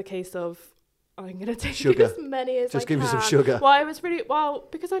 it was a case of I'm gonna take Sugar. as many as Just I give can. me some sugar. Well, I was really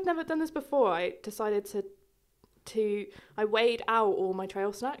because I'd never done this before. I decided to I weighed out all my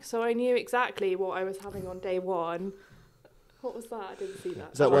trail snacks, so I knew exactly what I was having on day one. What was that? I didn't see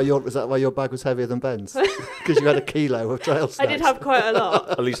that. Is that why your bag was heavier than Ben's? Because you had a kilo of trail snacks. I did have quite a lot.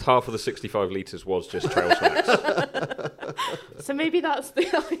 At least half of the 65 litres was just trail snacks. So maybe that's the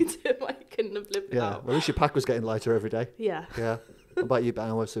item I couldn't have lived Yeah. without. Well, at least your pack was getting lighter every day. Yeah. Yeah. What about you, Ben?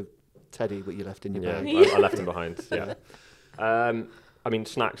 Also, Teddy, what you left in your Yeah, bag. I left them behind. Yeah. I mean,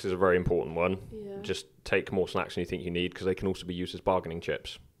 snacks is a very important one. Yeah. Just take more snacks than you think you need, because they can also be used as bargaining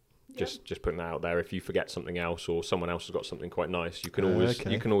chips. Just putting that out there. If you forget something else, or someone else has got something quite nice, you can always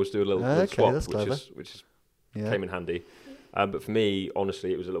do a little swap, that's clever. which Yeah. came in handy. But for me,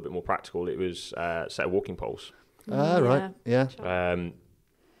 honestly, it was a little bit more practical. It was a set of walking poles. Right. Yeah.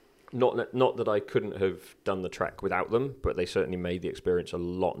 Not that I couldn't have done the trek without them, but they certainly made the experience a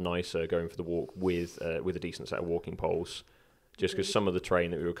lot nicer going for the walk with a decent set of walking poles. Just because some of the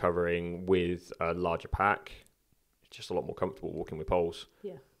terrain that we were covering with a larger pack, it's just a lot more comfortable walking with poles.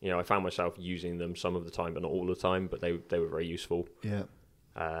 Yeah. I found myself using them some of the time, but not all the time. But they were very useful. Yeah.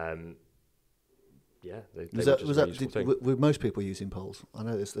 Were most people using poles? I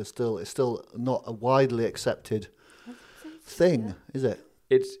know it's still not a widely accepted thing, is it?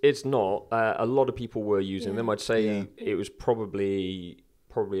 It's not. A lot of people were using them. I'd say Yeah. it was probably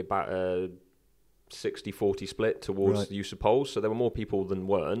about a 60-40 split towards the use of poles. So there were more people than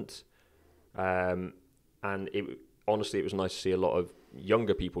weren't. And honestly, it was nice to see a lot of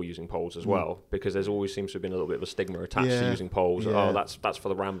younger people using poles as well, because there's always seems to have been a little bit of a stigma attached to using poles. Yeah. Oh, that's for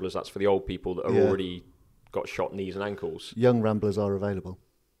the ramblers, that's for the old people that are already got shot knees and ankles. Young ramblers are available.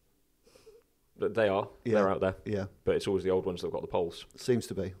 But they are. Yeah. They're out there. Yeah. But it's always the old ones that have got the poles. Seems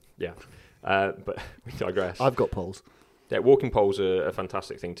to be. Yeah. But we digress. I've got poles. Yeah, walking poles are a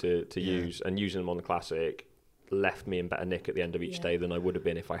fantastic thing to use, and using them on the Classic left me in better nick at the end of each day than I would have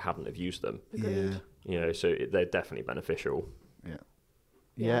been if I hadn't have used them. Agreed. So they're definitely beneficial.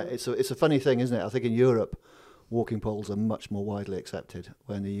 Yeah, it's a funny thing, isn't it? I think in Europe, walking poles are much more widely accepted.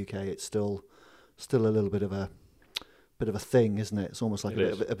 Where in the UK, it's still a little bit of a thing, isn't it? It's almost like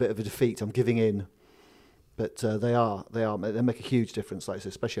a bit of a defeat. I'm giving in, but they make a huge difference, like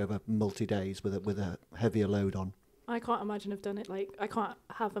especially over multi days with a heavier load on. I can't imagine have done it. I can't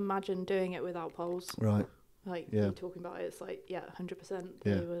have imagined doing it without poles. Right. You talking about it, it's 100%.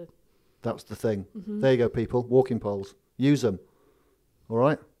 Yeah. That's the thing. Mm-hmm. There you go, people. Walking poles. Use them. All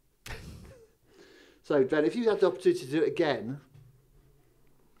right? So, Ben, if you had the opportunity to do it again,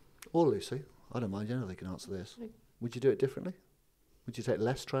 or Lucy, I don't mind, they can answer this. Would you do it differently? Would you take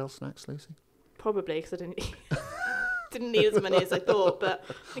less trail snacks, Lucy? Probably, because I didn't need as many as I thought, but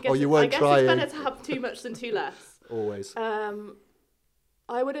I guess, you weren't it's trying. better to have too much than too less. Always.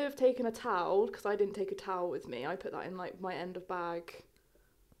 I would have taken a towel, because I didn't take a towel with me. I put that in my end of bag,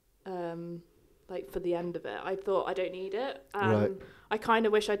 for the end of it. I thought I don't need it. Right. I kind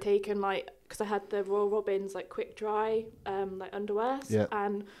of wish I'd taken because I had the Royal Robins quick dry underwear,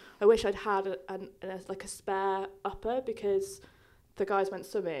 and I wish I'd had a spare upper, because the guys went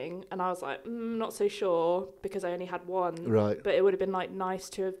swimming and I was like, not so sure, because I only had one. Right. But it would have been nice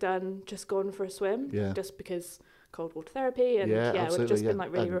to have gone for a swim. Yeah. Just because cold water therapy, and Yeah, it would have absolutely, just been yeah.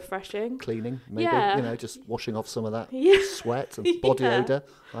 like really And refreshing. Cleaning, maybe, Yeah. just washing off some of that Yeah. sweat and body Yeah. odour.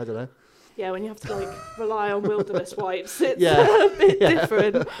 I don't know. Yeah, when you have to like rely on wilderness wipes, it's Yeah. a bit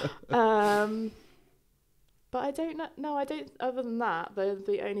different. But I don't know. No, I don't. Other than that, they're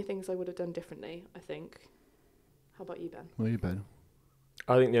the only things I would have done differently, I think. How about you, Ben? Where are you, Ben?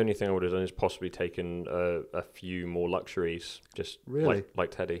 I think the only thing I would have done is possibly taken a few more luxuries, just Really?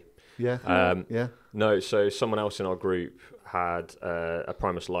 like Teddy. Yeah. Yeah. No, so someone else in our group had a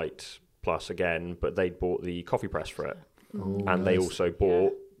Primus Lite Plus again, but they'd bought the coffee press for it, Oh, and they nice. also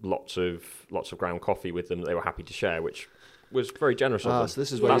bought lots of ground coffee with them that they were happy to share, which was very generous of them. So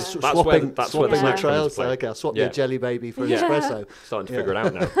this is Yeah. where That's- you're that's swapping, where- that's where the swapping the snack comes trails. to play. Okay, I'll swap Yeah. your jelly baby for an Yeah. espresso. Starting to Yeah. figure it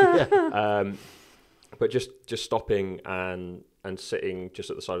out now. Yeah. But just stopping and sitting just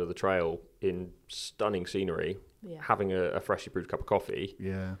at the side of the trail in stunning scenery, Yeah. having a freshly brewed cup of coffee,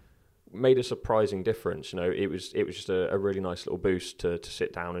 Yeah. made a surprising difference. You know, it was just a really nice little boost to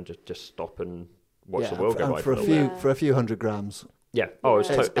sit down and just stop and watch the world go and by for for a a few little bit. for a few $100 grams. Yeah. Oh, Yeah. it's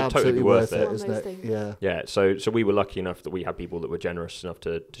It's totally absolutely worth worth it. it, One of isn't those it? things. Yeah. Yeah. So we were lucky enough that we had people that were generous enough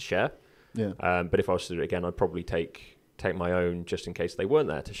to share. Yeah. But if I was to do it again, I'd probably take my own just in case they weren't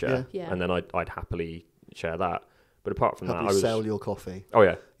there to share, Yeah. and then I'd happily share that. But apart from that, I Happily was sell your coffee. oh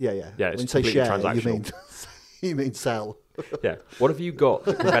yeah. Yeah, yeah. Yeah, When it's you say completely share, you mean transactional. you mean sell. Yeah. What have you got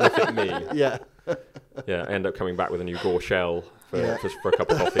that can benefit me? Yeah. Yeah. I end up coming back with a new Gore shell for a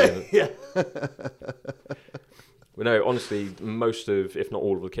cup of coffee. And, Yeah. But no, honestly, most of, if not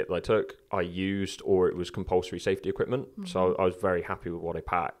all of the kit that I took, I used, or it was compulsory safety equipment. Mm-hmm. So I was very happy with what I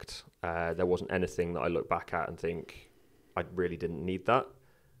packed. There wasn't anything that I look back at and think I really didn't need that.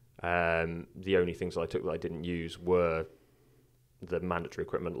 The only things that I took that I didn't use were the mandatory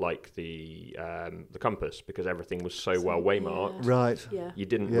equipment, like the compass, because everything was so well waymarked. Right. Yeah. You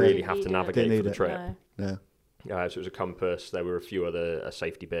didn't Yeah. really have to Didn't navigate need for the it. trip. No. No. So it was a compass. There were a few other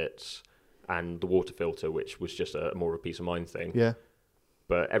safety bits, and the water filter, which was just a more of a peace of mind thing. Yeah.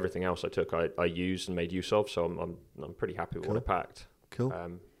 But everything else I took, I used and made use of. So I'm pretty happy with what I packed. Cool.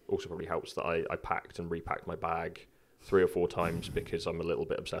 Also probably helps that I packed and repacked my bag 3 or 4 times because I'm a little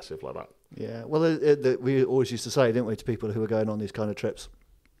bit obsessive like that. Yeah. Well, we always used to say, didn't we, to people who were going on these kind of trips,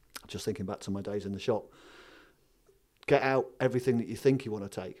 just thinking back to my days in the shop, get out everything that you think you want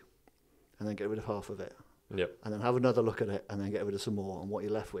to take and then get rid of half of it. Yep. And then have another look at it and then get rid of some more, and what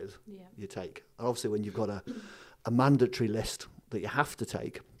you're left with, Yeah. you take. And obviously when you've got a mandatory list that you have to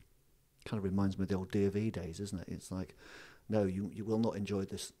take, kind of reminds me of the old D&V days, isn't it? It's like, no, you will not enjoy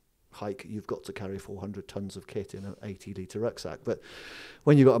this hike. You've got to carry 400 tons of kit in an 80-litre rucksack. But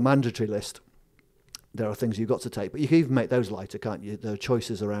when you've got a mandatory list, there are things you've got to take. But you can even make those lighter, can't you? There are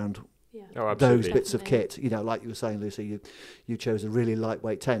choices around Yeah. Oh, those absolutely. bits of Definitely. kit. You know, like you were saying, Lucy, you chose a really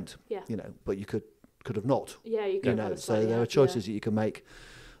lightweight tent, Yeah. you know, but you could have not. Yeah. You You could know, have a so slightly there are heavier- choices that you can make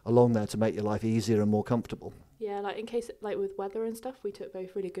along there to make your life easier and more comfortable. Yeah, like in case, like with weather and stuff, we took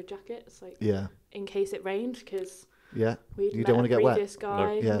both really good jackets, like Yeah, in case it rained, because yeah, we'd You met don't wanna a get wet? previous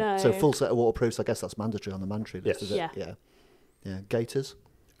guy. yeah. No. So full set of waterproofs, I guess that's mandatory on the mandatory list, Yes. is it? Yeah. Yeah. Yeah. Gaiters.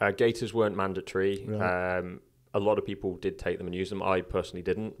 Gaiters weren't mandatory. Right. A lot of people did take them and use them. I personally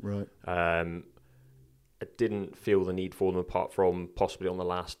didn't. Right. I didn't feel the need for them apart from possibly on the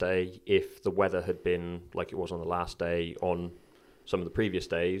last day. If the weather had been like it was on the last day on some of the previous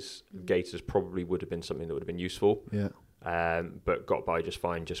days, gaiters probably would have been something that would have been useful. Yeah. But got by just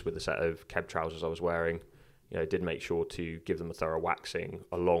fine just with the set of Keb trousers I was wearing. You know, did make sure to give them a thorough waxing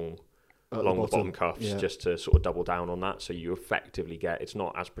along the bottom cuffs, yeah. just to sort of double down on that. So you effectively get, it's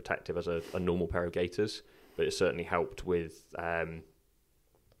not as protective as a normal pair of gaiters, but it certainly helped with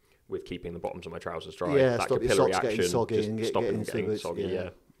keeping the bottoms of my trousers dry. Yeah, that stop your capillary socks getting action, soggy just and stopping getting them getting boots. soggy. Yeah.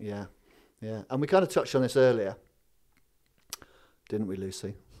 Yeah. Yeah. And we kind of touched on this earlier, didn't we,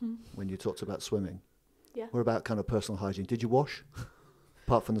 Lucy? When you talked about swimming. Yeah. What about kind of personal hygiene? Did you wash,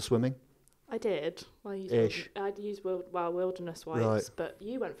 apart from the swimming? I did. I used Ish. I'd used wilderness wipes, Right. but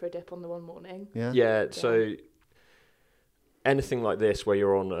you went for a dip on the one morning. Yeah. Yeah, so anything like this where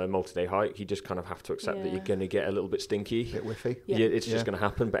you're on a multi-day hike, you just kind of have to accept that Yeah. you're going to get a little bit stinky. Bit whiffy. Yeah. It's Yeah. just going to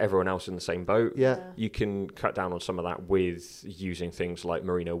happen, but everyone else in the same boat. Yeah. You can cut down on some of that with using things like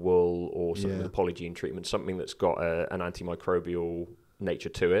merino wool or something Yeah. with a polygene treatment, something that's got an antimicrobial nature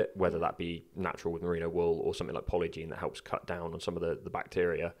to it, whether that be natural with merino wool or something like polygene that helps cut down on some of the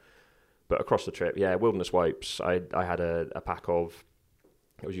bacteria. But across the trip, yeah, wilderness wipes, I had a pack of,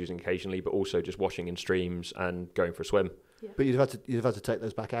 I was using occasionally, but also just washing in streams and going for a swim. But you'd have had to take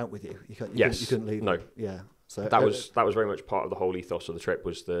those back out with you. You Yes. couldn't leave No. them. Yeah. So That was very much part of the whole ethos of the trip,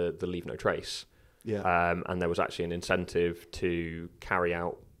 was the leave no trace. yeah. And there was actually an incentive to carry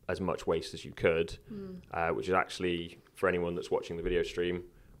out as much waste as you could, which is actually, for anyone that's watching the video stream,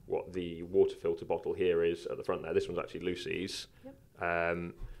 what the water filter bottle here is at the front there. This one's actually Lucy's.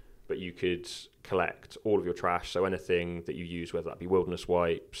 Yep. But you could collect all of your trash, so anything that you use, whether that be wilderness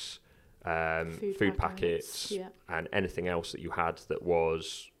wipes, food packets, and anything else that you had that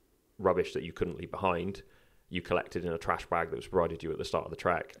was rubbish that you couldn't leave behind, you collected in a trash bag that was provided you at the start of the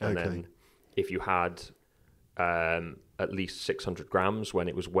trek. And then if you had at least 600 grams when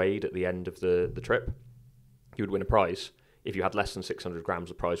it was weighed at the end of the trip, you would win a prize. If you had less than 600 grams,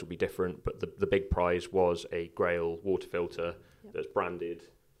 the prize would be different, but the big prize was a Grail water filter that's branded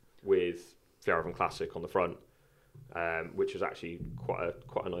with Fjallraven Classic on the front, which was actually quite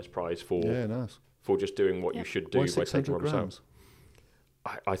a nice prize for just doing what you should do by taking rubbish out.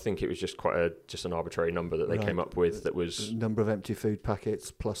 I think it was just just an arbitrary number that they came up with. That was number of empty food packets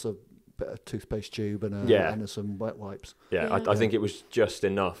plus a bit of toothpaste tube and some wet wipes. I think it was just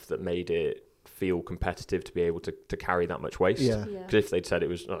enough that made it feel competitive to be able to carry that much waste. Because if they'd said it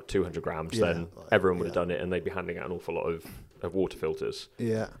was 200 grams, then everyone would have done it, and they'd be handing out an awful lot of water filters.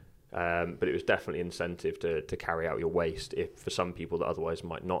 But it was definitely incentive to carry out your waste for some people that otherwise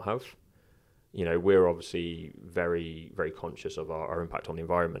might not have. We're obviously very, very conscious of our impact on the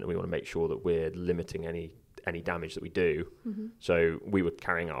environment, and we want to make sure that we're limiting any damage that we do. So we were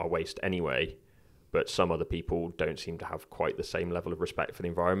carrying out our waste anyway, but some other people don't seem to have quite the same level of respect for the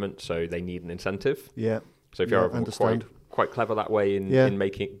environment, so they need an incentive. So if you're quite clever that way in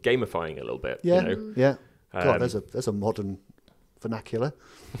gamifying it a little bit. God, there's a modern vernacular.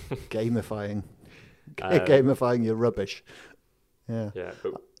 Gamifying your rubbish.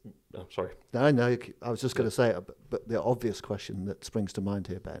 I'm sorry. No, I was just going to say it, but the obvious question that springs to mind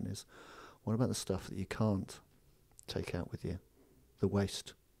here, Ben, is what about the stuff that you can't take out with you? The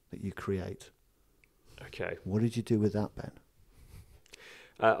waste that you create. Okay. What did you do with that, Ben?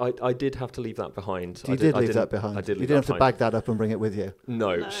 I did have to leave that behind. You did leave that behind. I did. You didn't have to bag that up and bring it with you.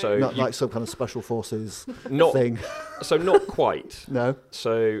 No. So not like some kind of special forces thing. So not quite. No.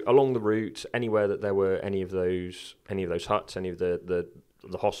 So along the route, anywhere that there were any of those huts, any of the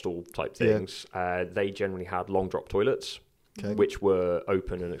hostel type things, they generally had long drop toilets, which were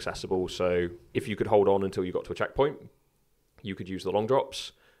open and accessible. So if you could hold on until you got to a checkpoint, you could use the long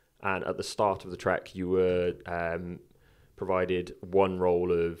drops. And at the start of the trek, you were provided one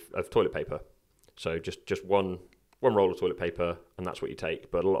roll of toilet paper. So just one roll of toilet paper, and that's what you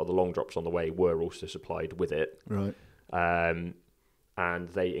take. But a lot of the long drops on the way were also supplied with it. Right. And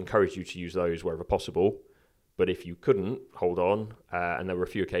they encouraged you to use those wherever possible. But if you couldn't, hold on. And there were a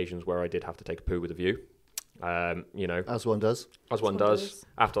few occasions where I did have to take a poo with a view. As one does. As one does.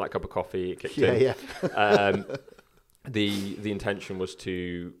 After that cup of coffee, it kicked in. Yeah. The intention was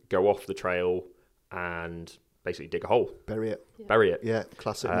to go off the trail and basically dig a hole. Bury it. Yeah,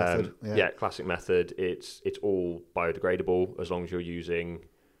 classic method. Classic method. It's all biodegradable as long as you're using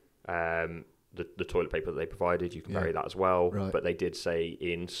the toilet paper that they provided. You can bury that as well. Right. But they did say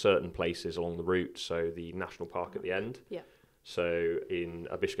in certain places along the route, so the national park at the end. Yeah. So in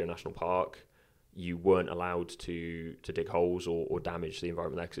Abisko National Park, you weren't allowed to dig holes or damage the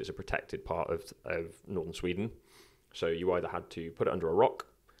environment there because it's a protected part of northern Sweden. So you either had to put it under a rock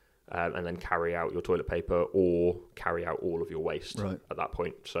and then carry out your toilet paper or carry out all of your waste at that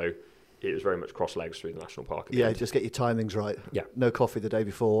point. So it was very much cross legs through the national park. Just get your timings right. Yeah. No coffee the day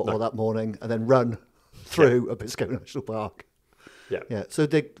before or that morning, and then run through Abisko National Park. Yeah. So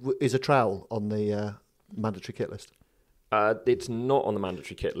is a trowel on the mandatory kit list? It's not on the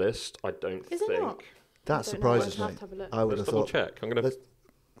mandatory kit list, I don't think. It not? That surprises me. I would have thought. Check. I'm going to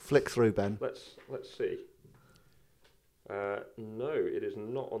flick through, Ben. Let's see. No, it is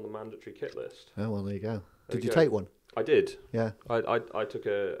not on the mandatory kit list. Oh, well, there you go. Did you take one? I did. Yeah. I took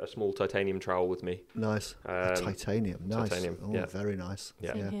a small titanium trowel with me. Nice. Titanium. Nice. Titanium. Oh, very nice.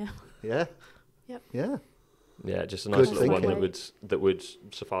 Yeah. Yeah. Yep. Yeah. Yeah, just a nice little one that would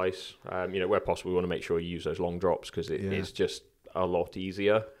suffice. Where possible, we want to make sure you use those long drops because it is just a lot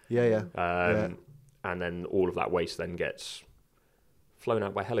easier. Yeah. And then all of that waste then gets flown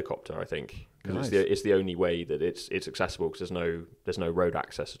out by helicopter, I think, because nice. it's the only way that it's accessible because there's no road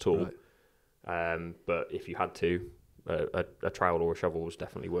access at all. Right. But if you had to, a trowel or a shovel was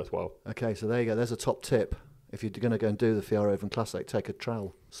definitely worthwhile. Okay, so there you go. There's a top tip. If you're going to go and do the Fjallraven Classic, take a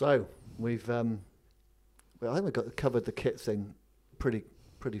trowel. So we've, I think we've covered the kit thing pretty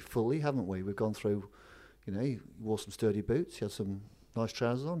fully, haven't we? We've gone through, you wore some sturdy boots, you had some nice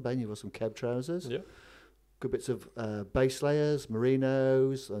trousers on. Ben, you wore some Keb trousers. Yeah. Good bits of base layers,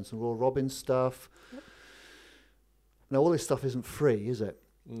 merinos, and some Royal Robin stuff. Yep. Now, all this stuff isn't free, is it?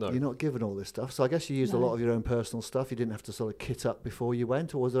 No. You're not given all this stuff. So I guess you used a lot of your own personal stuff. You didn't have to sort of kit up before you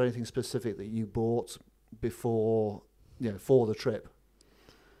went, or was there anything specific that you bought before, for the trip?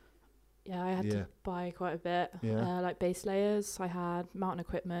 Yeah, I had to buy quite a bit. Yeah. Like base layers, I had mountain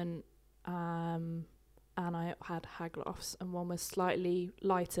equipment, and I had hag lofts, and one was slightly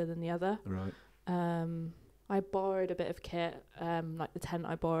lighter than the other. Right. I borrowed a bit of kit, like the tent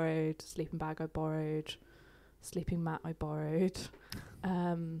I borrowed, sleeping bag I borrowed, sleeping mat I borrowed,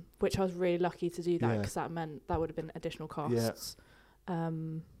 which I was really lucky to do that because that meant that would have been additional costs.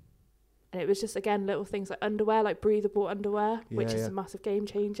 And it was just, again, little things like underwear, like breathable underwear, which is a massive game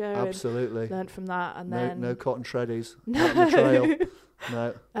changer. Absolutely. And learned from that. And then no cotton shreddies out on the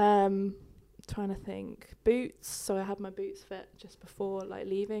trail. No. Trying to think. Boots. So I had my boots fit just before like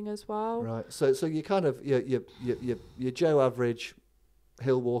leaving as well. Right. So you kind of your Joe average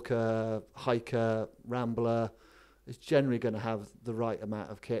hill walker, hiker, rambler is generally going to have the right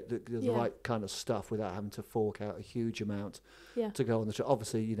amount of kit, the right kind of stuff without having to fork out a huge amount to go on the trip.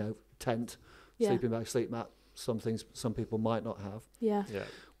 Obviously, tent, sleeping bag, sleep mat, some things some people might not have. Yeah.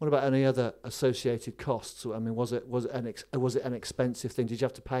 What about any other associated costs? I mean, was it an expensive thing? Did you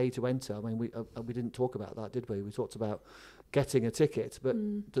have to pay to enter? I mean, we didn't talk about that, did we? We talked about getting a ticket, but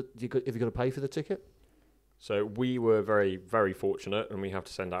have you got to pay for the ticket? So we were very, very fortunate, and we have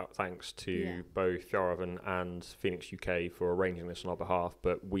to send out thanks to both Fjallraven and Phoenix UK for arranging this on our behalf.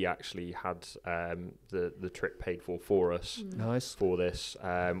 But we actually had the trip paid for us for this,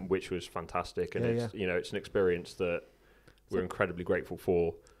 which was fantastic, and it's an experience that we're incredibly grateful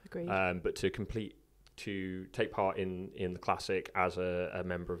for. Agreed. But to take part in the Classic as a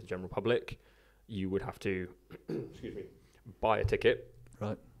member of the general public, you would have to buy a ticket,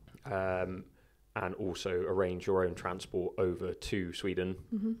 right? And also arrange your own transport over to Sweden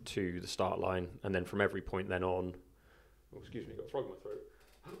to the start line, and then from every point then on, got a frog in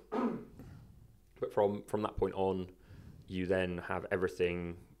my throat. But from that point on, you then have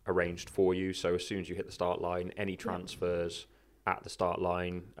everything arranged for you. So as soon as you hit the start line, any transfers at the start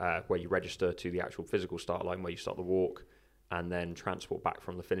line, where you register to the actual physical start line where you start the walk, and then transport back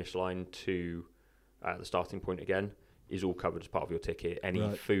from the finish line to the starting point again, is all covered as part of your ticket. Any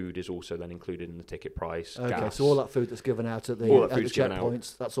food is also then included in the ticket price. Okay, gas. So all that food that's given out at the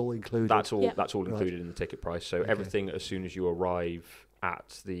checkpoints, that's all included. That's all included in the ticket price. So everything, as soon as you arrive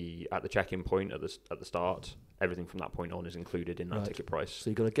at the check-in point at the start, everything from that point on is included in that ticket price. So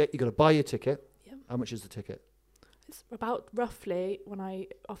you got to buy your ticket. Yep. How much is the ticket? It's about roughly,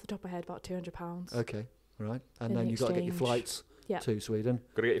 off the top of my head, about £200. Okay, right. And then you've got to get your flights to Sweden.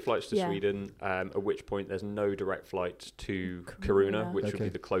 Got to get your flights to Sweden, at which point there's no direct flights to Kiruna, which would be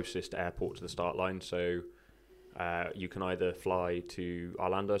the closest airport to the start line. So you can either fly to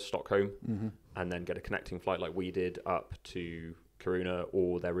Arlanda, Stockholm, and then get a connecting flight like we did up to Kiruna,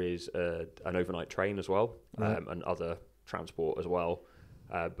 or there is an overnight train as well, and other transport as well.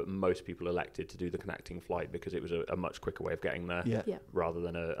 But most people elected to do the connecting flight because it was a much quicker way of getting there, rather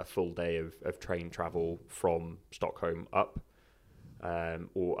than a full day of train travel from Stockholm up.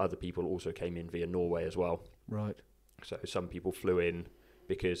 Or other people also came in via Norway as well. Right. So some people flew in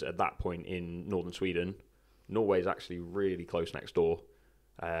because at that point in northern Sweden, Norway is actually really close next door.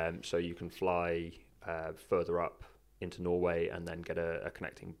 So you can fly further up into Norway and then get a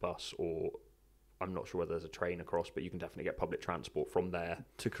connecting bus, or I'm not sure whether there's a train across, but you can definitely get public transport from there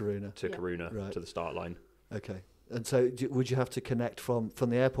to Kiruna to the start line. Okay. And so would you have to connect from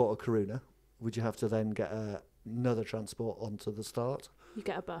the airport of Kiruna? Would you have to then get another transport onto the start? You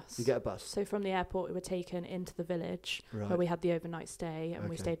get a bus. So from the airport, we were taken into the village where we had the overnight stay, and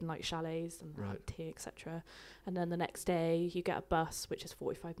we stayed in like chalets and tea, etc. And then the next day, you get a bus, which is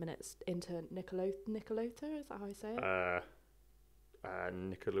 45 minutes into Nikolota. Is that how I say it?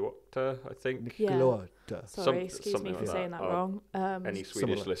 Nikolota, I think. Nikolota. Sorry, excuse me for saying that wrong. Any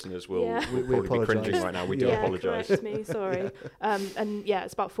Swedish listeners will we probably be cringing right now. We do apologise. Correct me, sorry. And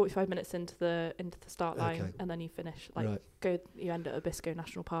it's about 45 minutes into the start line, and then you finish. You end at Abisko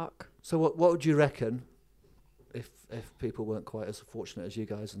National Park. So what would you reckon if people weren't quite as fortunate as you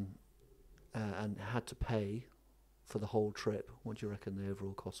guys and had to pay for the whole trip? What do you reckon the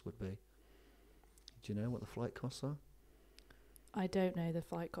overall cost would be? Do you know what the flight costs are? I don't know the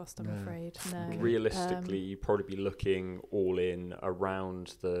flight cost, I'm afraid. No. Realistically, you'd probably be looking all in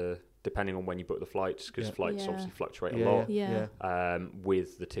around depending on when you book the flights, because flights obviously fluctuate a lot.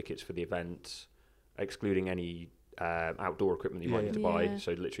 With the tickets for the event, excluding any outdoor equipment you might need to buy,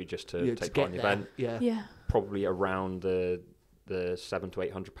 so literally just to take part in the event, probably around the £700 to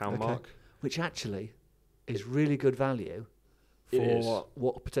 £800 mark. Which actually is really good value for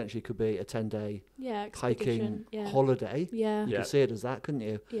what potentially could be a 10-day hiking holiday. Yeah. You could see it as that, couldn't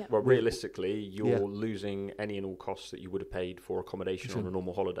you? Yeah. Well, realistically, you're losing any and all costs that you would have paid for accommodation on a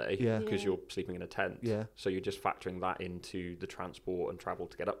normal holiday because you're sleeping in a tent. Yeah. So you're just factoring that into the transport and travel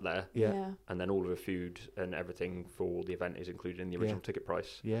to get up there. Yeah. And then all of the food and everything for the event is included in the original ticket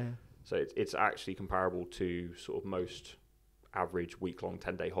price. Yeah. So it's actually comparable to sort of most average week-long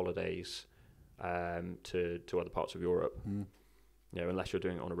 10-day holidays to other parts of Europe. Unless you're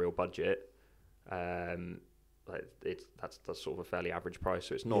doing it on a real budget, that's sort of a fairly average price.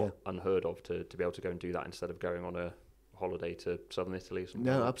 So it's not unheard of to be able to go and do that instead of going on a holiday to southern Italy.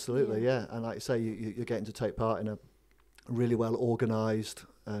 No, absolutely, yeah. And like you say, you're getting to take part in a really well organised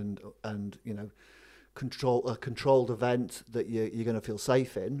and controlled event that you're going to feel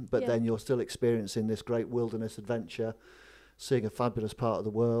safe in. But then you're still experiencing this great wilderness adventure, seeing a fabulous part of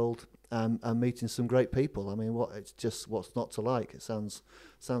the world. And meeting some great people. I mean, what's not to like? It sounds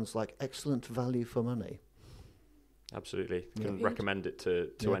like excellent value for money. Absolutely, can recommend it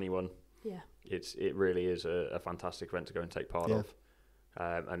to anyone. Yeah, it really is a fantastic event to go and take part of,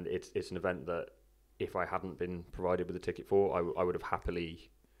 and it's an event that if I hadn't been provided with a ticket for, I would have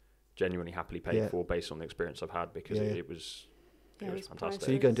genuinely happily paid for based on the experience I've had because it was fantastic.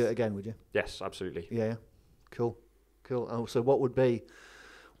 So you go and do it again, would you? Yes, absolutely. Yeah, cool. Oh, so what would be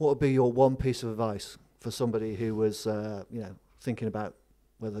your one piece of advice for somebody who was, thinking about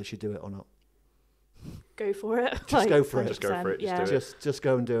whether they should do it or not? Go for it. Just go for it. Just go for it. Just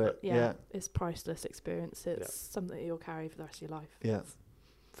go and do it. Yeah. It's priceless experience. It's something that you'll carry for the rest of your life. Yeah.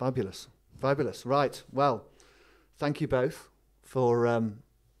 Fabulous. Right. Well, thank you both for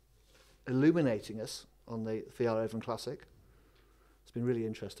illuminating us on the Fjallraven Classic. It's been really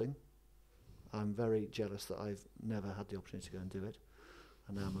interesting. I'm very jealous that I've never had the opportunity to go and do it.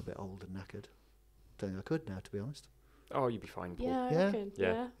 And now I'm a bit old and knackered. Don't think I could now, to be honest. Oh, you'd be fine, Paul. Yeah, I reckon.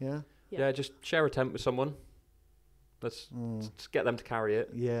 Yeah, just share a tent with someone. Let's get them to carry it.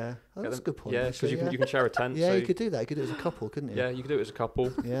 Yeah, that's a good point. Yeah, because you can share a tent. Yeah, so you could do that. You could do it as a couple, couldn't you? Yeah, you could do it as a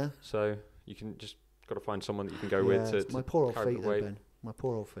couple. Yeah. So you can just got to find someone that you can go with to my poor old carry feet, the weight. Ben. My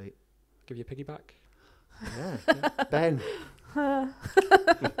poor old feet. Give you a piggyback. Yeah. Ben.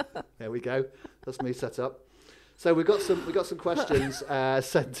 There we go. That's me set up. So we got some questions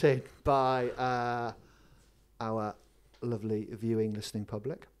sent in by our lovely viewing, listening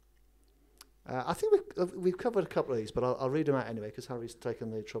public. I think we've covered a couple of these, but I'll read them out anyway because Harry's taken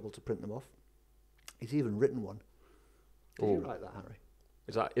the trouble to print them off. He's even written one. Did you write that, Harry?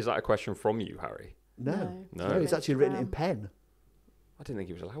 Is that a question from you, Harry? No. He's actually written it in pen. I didn't think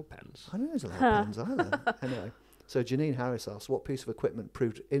he was allowed pens. I didn't know he was allowed pens either. Anyway, so Janine Harris asks, what piece of equipment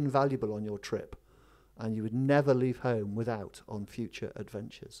proved invaluable on your trip and you would never leave home without on future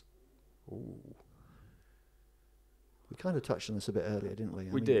adventures? Ooh. We kind of touched on this a bit earlier, didn't we?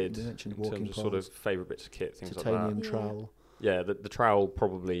 We did. We mentioned in walking terms of poles, sort of favourite bits of kit, things titanium like that. trowel. Yeah, the trowel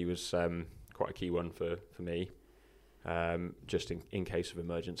probably was quite a key one for me, just in case of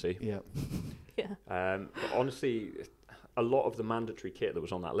emergency. Yeah. But honestly, a lot of the mandatory kit that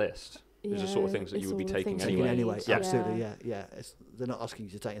was on that list is the sort of things that you would be taking anyway. Yeah. Absolutely, yeah. They're not asking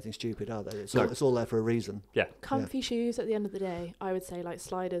you to take anything stupid, are they? It's all there for a reason. Yeah. Comfy shoes at the end of the day, I would say like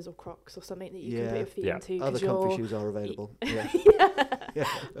sliders or Crocs or something that you can put your feet into. Other comfy shoes are available.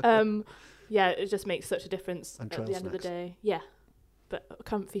 It just makes such a difference at the end of the day. Yeah. But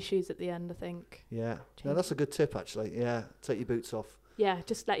comfy shoes at the end, I think. Yeah. No, that's a good tip, actually. Yeah. Take your boots off. Yeah,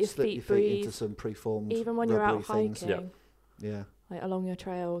 just let your feet breathe. breathe. Into some preformed even when you're out hiking. Things. Yeah. Like along your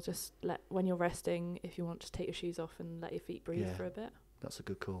trail, just when you're resting, if you want, just take your shoes off and let your feet breathe for a bit. That's a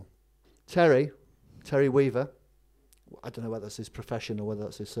good call. Terry Weaver, I don't know whether that's his profession or whether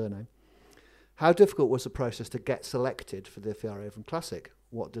that's his surname. How difficult was the process to get selected for the Fjallraven Classic?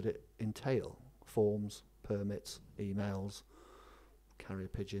 What did it entail? Forms, permits, emails, carrier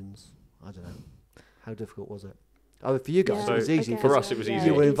pigeons? I don't know. How difficult was it? Oh, for you guys, it was easy. For us, it was easy.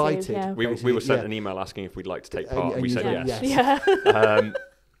 You were invited. Yeah. We were sent an email asking if we'd like to take part. We said yes. Yeah.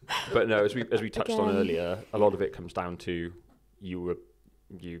 But no, as we touched on earlier, a lot of it comes down to you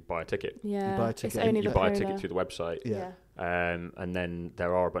buy a ticket. Yeah. You buy a ticket. You buy a ticket through the website. Yeah. And then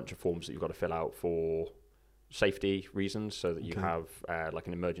there are a bunch of forms that you've got to fill out for safety reasons, so that you have like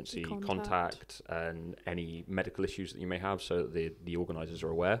an emergency contact and any medical issues that you may have, so that the organisers are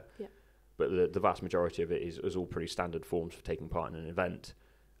aware. Yeah. But the vast majority of it is all pretty standard forms for taking part in an event.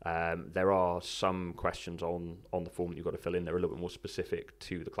 There are some questions on the form that you've got to fill in. They're a little bit more specific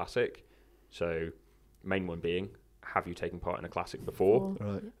to the Classic. So main one being, have you taken part in a Classic before?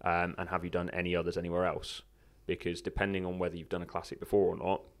 Right. And have you done any others anywhere else? Because depending on whether you've done a Classic before or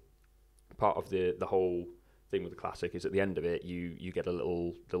not, part of the whole thing with the Classic is at the end of it, you get a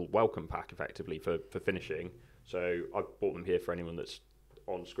little welcome pack effectively for finishing. So I've bought them here for anyone that's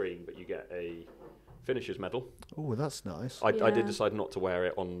on screen, but you get a finisher's medal. Oh, that's nice. I did decide not to wear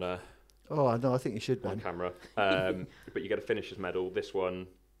it on Oh, no, I think you should, on Ben. camera. But you get a finisher's medal. This one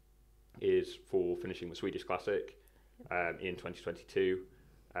is for finishing the Swedish Classic in 2022.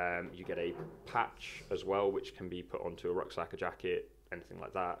 You get a patch as well, which can be put onto a rucksack, a jacket, anything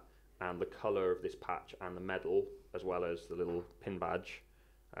like that. And the colour of this patch and the medal, as well as the little pin badge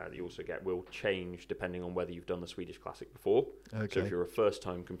that you also get, will change depending on whether you've done the Swedish Classic before. Okay. So if you're a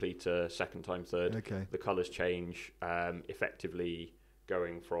first-time completer, second-time, third, Okay. the colours change, effectively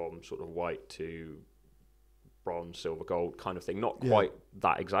going from sort of white to bronze, silver, gold kind of thing. Not quite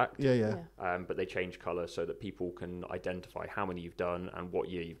that exact, Yeah. but they change colour so that people can identify how many you've done and what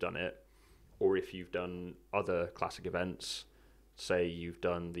year you've done it. Or if you've done other classic events, say you've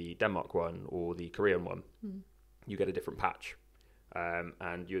done the Denmark one or the Korean one, you get a different patch.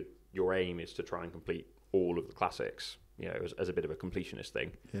 And your aim is to try and complete all of the classics, as a bit of a completionist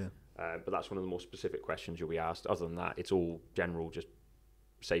thing. Yeah. But that's one of the more specific questions you'll be asked. Other than that, it's all general, just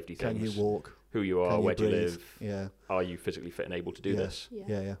safety Can things. you walk? Who you are, where do you breathe? live, Yeah. are you physically fit and able to do this?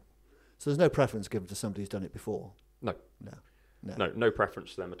 Yeah. So there's no preference given to somebody who's done it before? No, no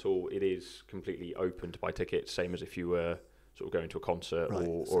preference to them at all. It is completely open to buy tickets, same as if you were sort of going to a concert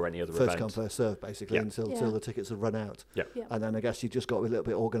or any other first event. come, first serve, basically, until the tickets have run out. Yeah. And then I guess you just got a little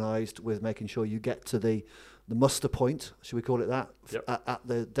bit organised with making sure you get to the muster point, should we call it that, at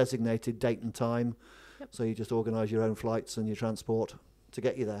the designated date and time. Yep. So you just organise your own flights and your transport to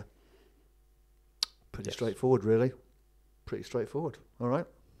get you there. Pretty straightforward, really. Pretty straightforward. All right.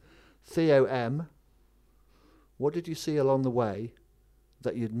 Theo M., what did you see along the way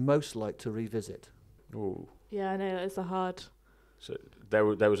that you'd most like to revisit? Ooh. Yeah, I know, it's a hard... So there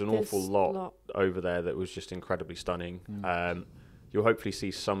was an There's awful lot over there that was just incredibly stunning. You'll hopefully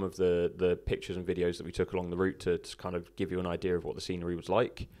see some of the pictures and videos that we took along the route to kind of give you an idea of what the scenery was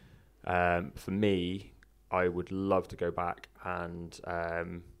like. For me, I would love to go back and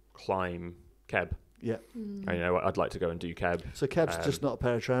climb Keb. Yeah. I'd like to go and do Keb. So Keb's just not a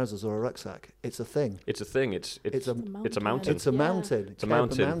pair of trousers or a rucksack. It's a thing. It's a thing. It's a mountain. It's a mountain. It's a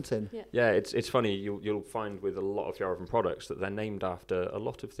mountain. Yeah, it's funny. You'll find with a lot of Fjallraven products that they're named after a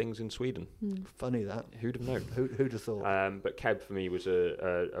lot of things in Sweden. Funny that. Who'd have known? Who'd have thought? But Keb for me was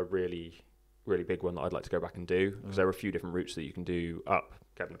a really, really big one that I'd like to go back and do, because there are a few different routes that you can do up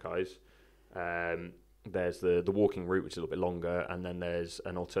Kebnekaise. There's the walking route, which is a little bit longer, and then there's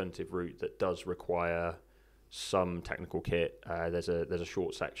an alternative route that does require some technical kit. There's a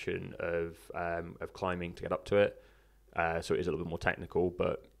short section of climbing to get up to it, so it is a little bit more technical,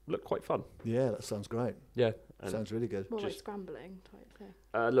 but look quite fun. Yeah, that sounds great. Yeah, sounds really good. More like scrambling type thing.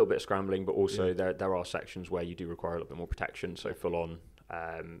 A little bit of scrambling, but also there are sections where you do require a little bit more protection. So full on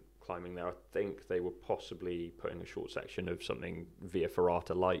climbing there. I think they were possibly putting a short section of something via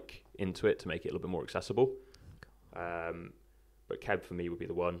ferrata-like into it to make it a little bit more accessible. But Keb for me would be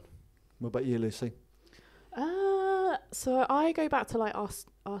the one. What about you, Lucy? So I go back to like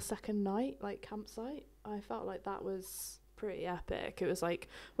our second night, like campsite. I felt like that was pretty epic. It was like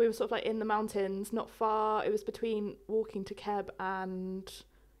we were sort of like in the mountains, not far. It was between walking to Keb and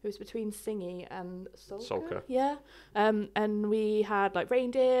it was between Singi and Solka. Yeah. And we had like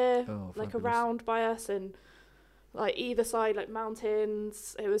reindeer like around by us, and like either side like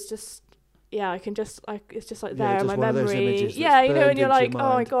mountains. It was just I can just it's just like there in my memory. Yeah, and you're like,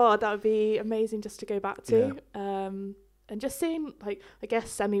 oh my god, that would be amazing just to go back to. And just seeing like I guess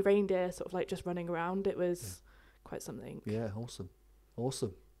semi-reindeer sort of like just running around, it was quite something. Yeah,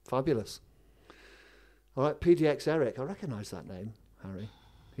 awesome, fabulous. All right, PDX Eric, I recognise that name, Harry.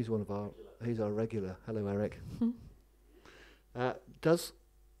 He's our regular. Hello, Eric. Does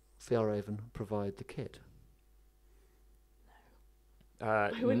Fjallraven provide the kit?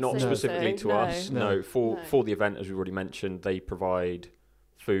 Not specifically to us. No. For the event, as we've already mentioned, they provide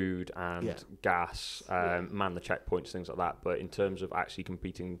food and gas, man the checkpoints, things like that. But in terms of actually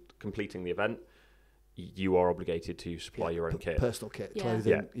completing the event, you are obligated to supply your own kit, personal kit,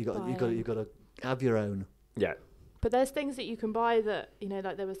 clothing. You got to have your own. Yeah. But there's things that you can buy that,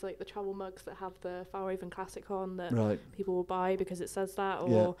 like there was like the travel mugs that have the Fjallraven Classic on that people will buy because it says that,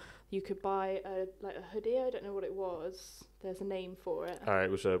 or you could buy a hoodie. I don't know what it was. There's a name for it.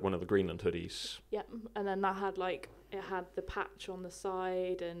 It was one of the Greenland hoodies. Yeah, and then that had it had the patch on the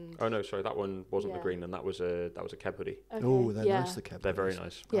side and. Oh no, sorry, that one wasn't the Greenland. That was a Keb hoodie. Okay. Oh, they're nice. The Keb. They're very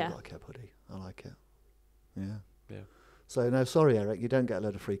nice. I've got a Keb hoodie. I like it. Yeah. Yeah. So no, sorry, Eric, you don't get a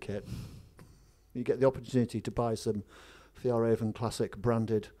load of free kit. You get the opportunity to buy some Fjallraven Classic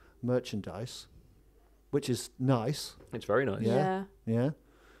branded merchandise. which is nice. It's very nice. Yeah. Yeah.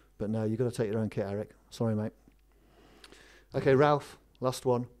 But no, you've got to take your own kit, Eric. Sorry, mate. Okay, Ralph, last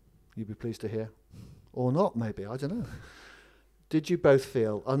one. You'd be pleased to hear. Or not, maybe. I don't know. Did you both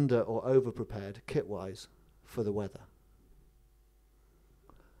feel under or over-prepared, kit-wise, for the weather?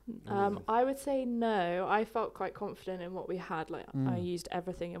 I would say no. I felt quite confident in what we had. Like I used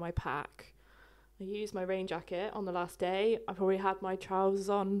everything in my pack. I used my rain jacket on the last day. I probably had my trousers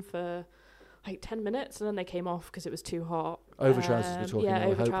on for like 10 minutes and then they came off because it was too hot. Over trousers we're talking Yeah,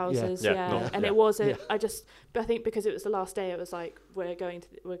 about. over trousers, yeah. And it wasn't, I think because it was the last day, it was like, we're going to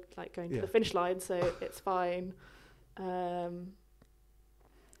the finish line, so it's fine.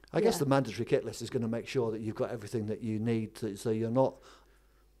 I guess the mandatory kit list is going to make sure that you've got everything that you need so you're not,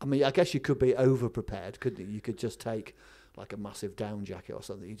 I mean, I guess you could be over prepared, couldn't you? You could just take like a massive down jacket or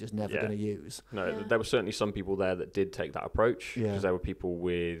something you're just never going to use. No, there were certainly some people there that did take that approach, because there were people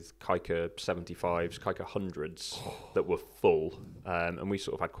with Kaika 75s, Kaika 100s that were full, and we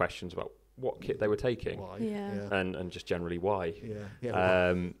sort of had questions about what kit they were taking. Why? And just generally why.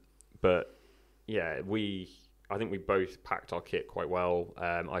 But yeah, I think we both packed our kit quite well.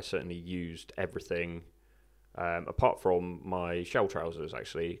 I certainly used everything, apart from my shell trousers,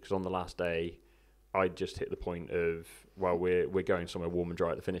 actually, because on the last day, I just hit the point of, well, we're going somewhere warm and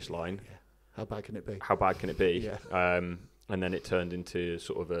dry at the finish line. Yeah. How bad can it be? How bad can it be? And then it turned into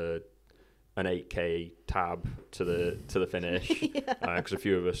sort of an 8K tab to the finish, because a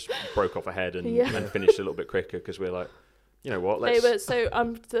few of us broke off ahead and finished a little bit quicker because we're like, you know what?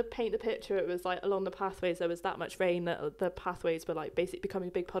 To paint the picture, it was like along the pathways there was that much rain that the pathways were like basically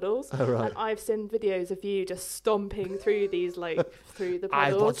becoming big puddles. Oh, right. And I've seen videos of you just stomping through these through the puddles.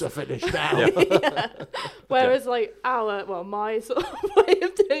 I want to finish now. Whereas my sort of way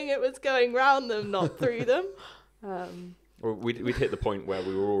of doing it was going round them, not through them. Well, we'd hit the point where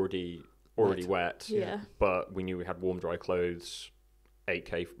we were already wet. But we knew we had warm, dry clothes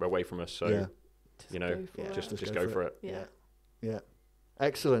 8K away from us, so. Just go for it. Yeah.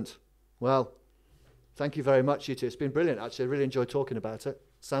 Excellent. Well, thank you very much, you two. It's been brilliant, actually. I really enjoyed talking about it.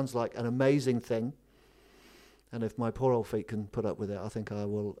 Sounds like an amazing thing. And if my poor old feet can put up with it, I think I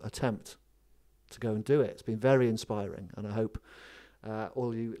will attempt to go and do it. It's been very inspiring, and I hope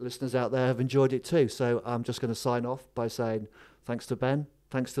all you listeners out there have enjoyed it too. So I'm just going to sign off by saying thanks to Ben,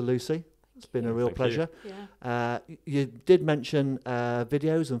 thanks to Lucy. It's been a real pleasure. You did mention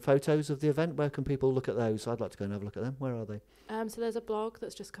videos and photos of the event. Where can people look at those? I'd like to go and have a look at them. Where are they? So there's a blog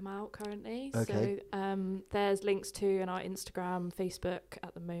that's just come out currently. Okay. So there's links to on our Instagram, Facebook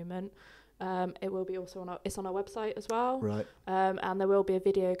at the moment. It will be also it's on our website as well. Right. And there will be a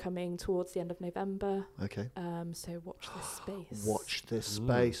video coming towards the end of November. Okay. So watch this space. Watch this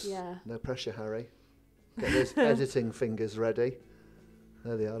space. Yeah. No pressure, Harry. Get those editing fingers ready.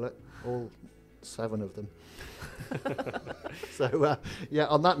 There they are, look. All 7 of them. So,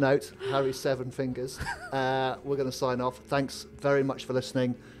 on that note, Harry's 7 fingers. We're going to sign off. Thanks very much for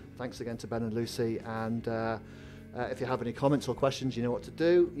listening. Thanks again to Ben and Lucy. And if you have any comments or questions, you know what to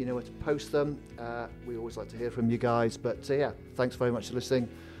do. You know where to post them. We always like to hear from you guys. But, thanks very much for listening.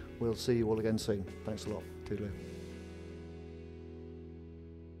 We'll see you all again soon. Thanks a lot. Toodaloo.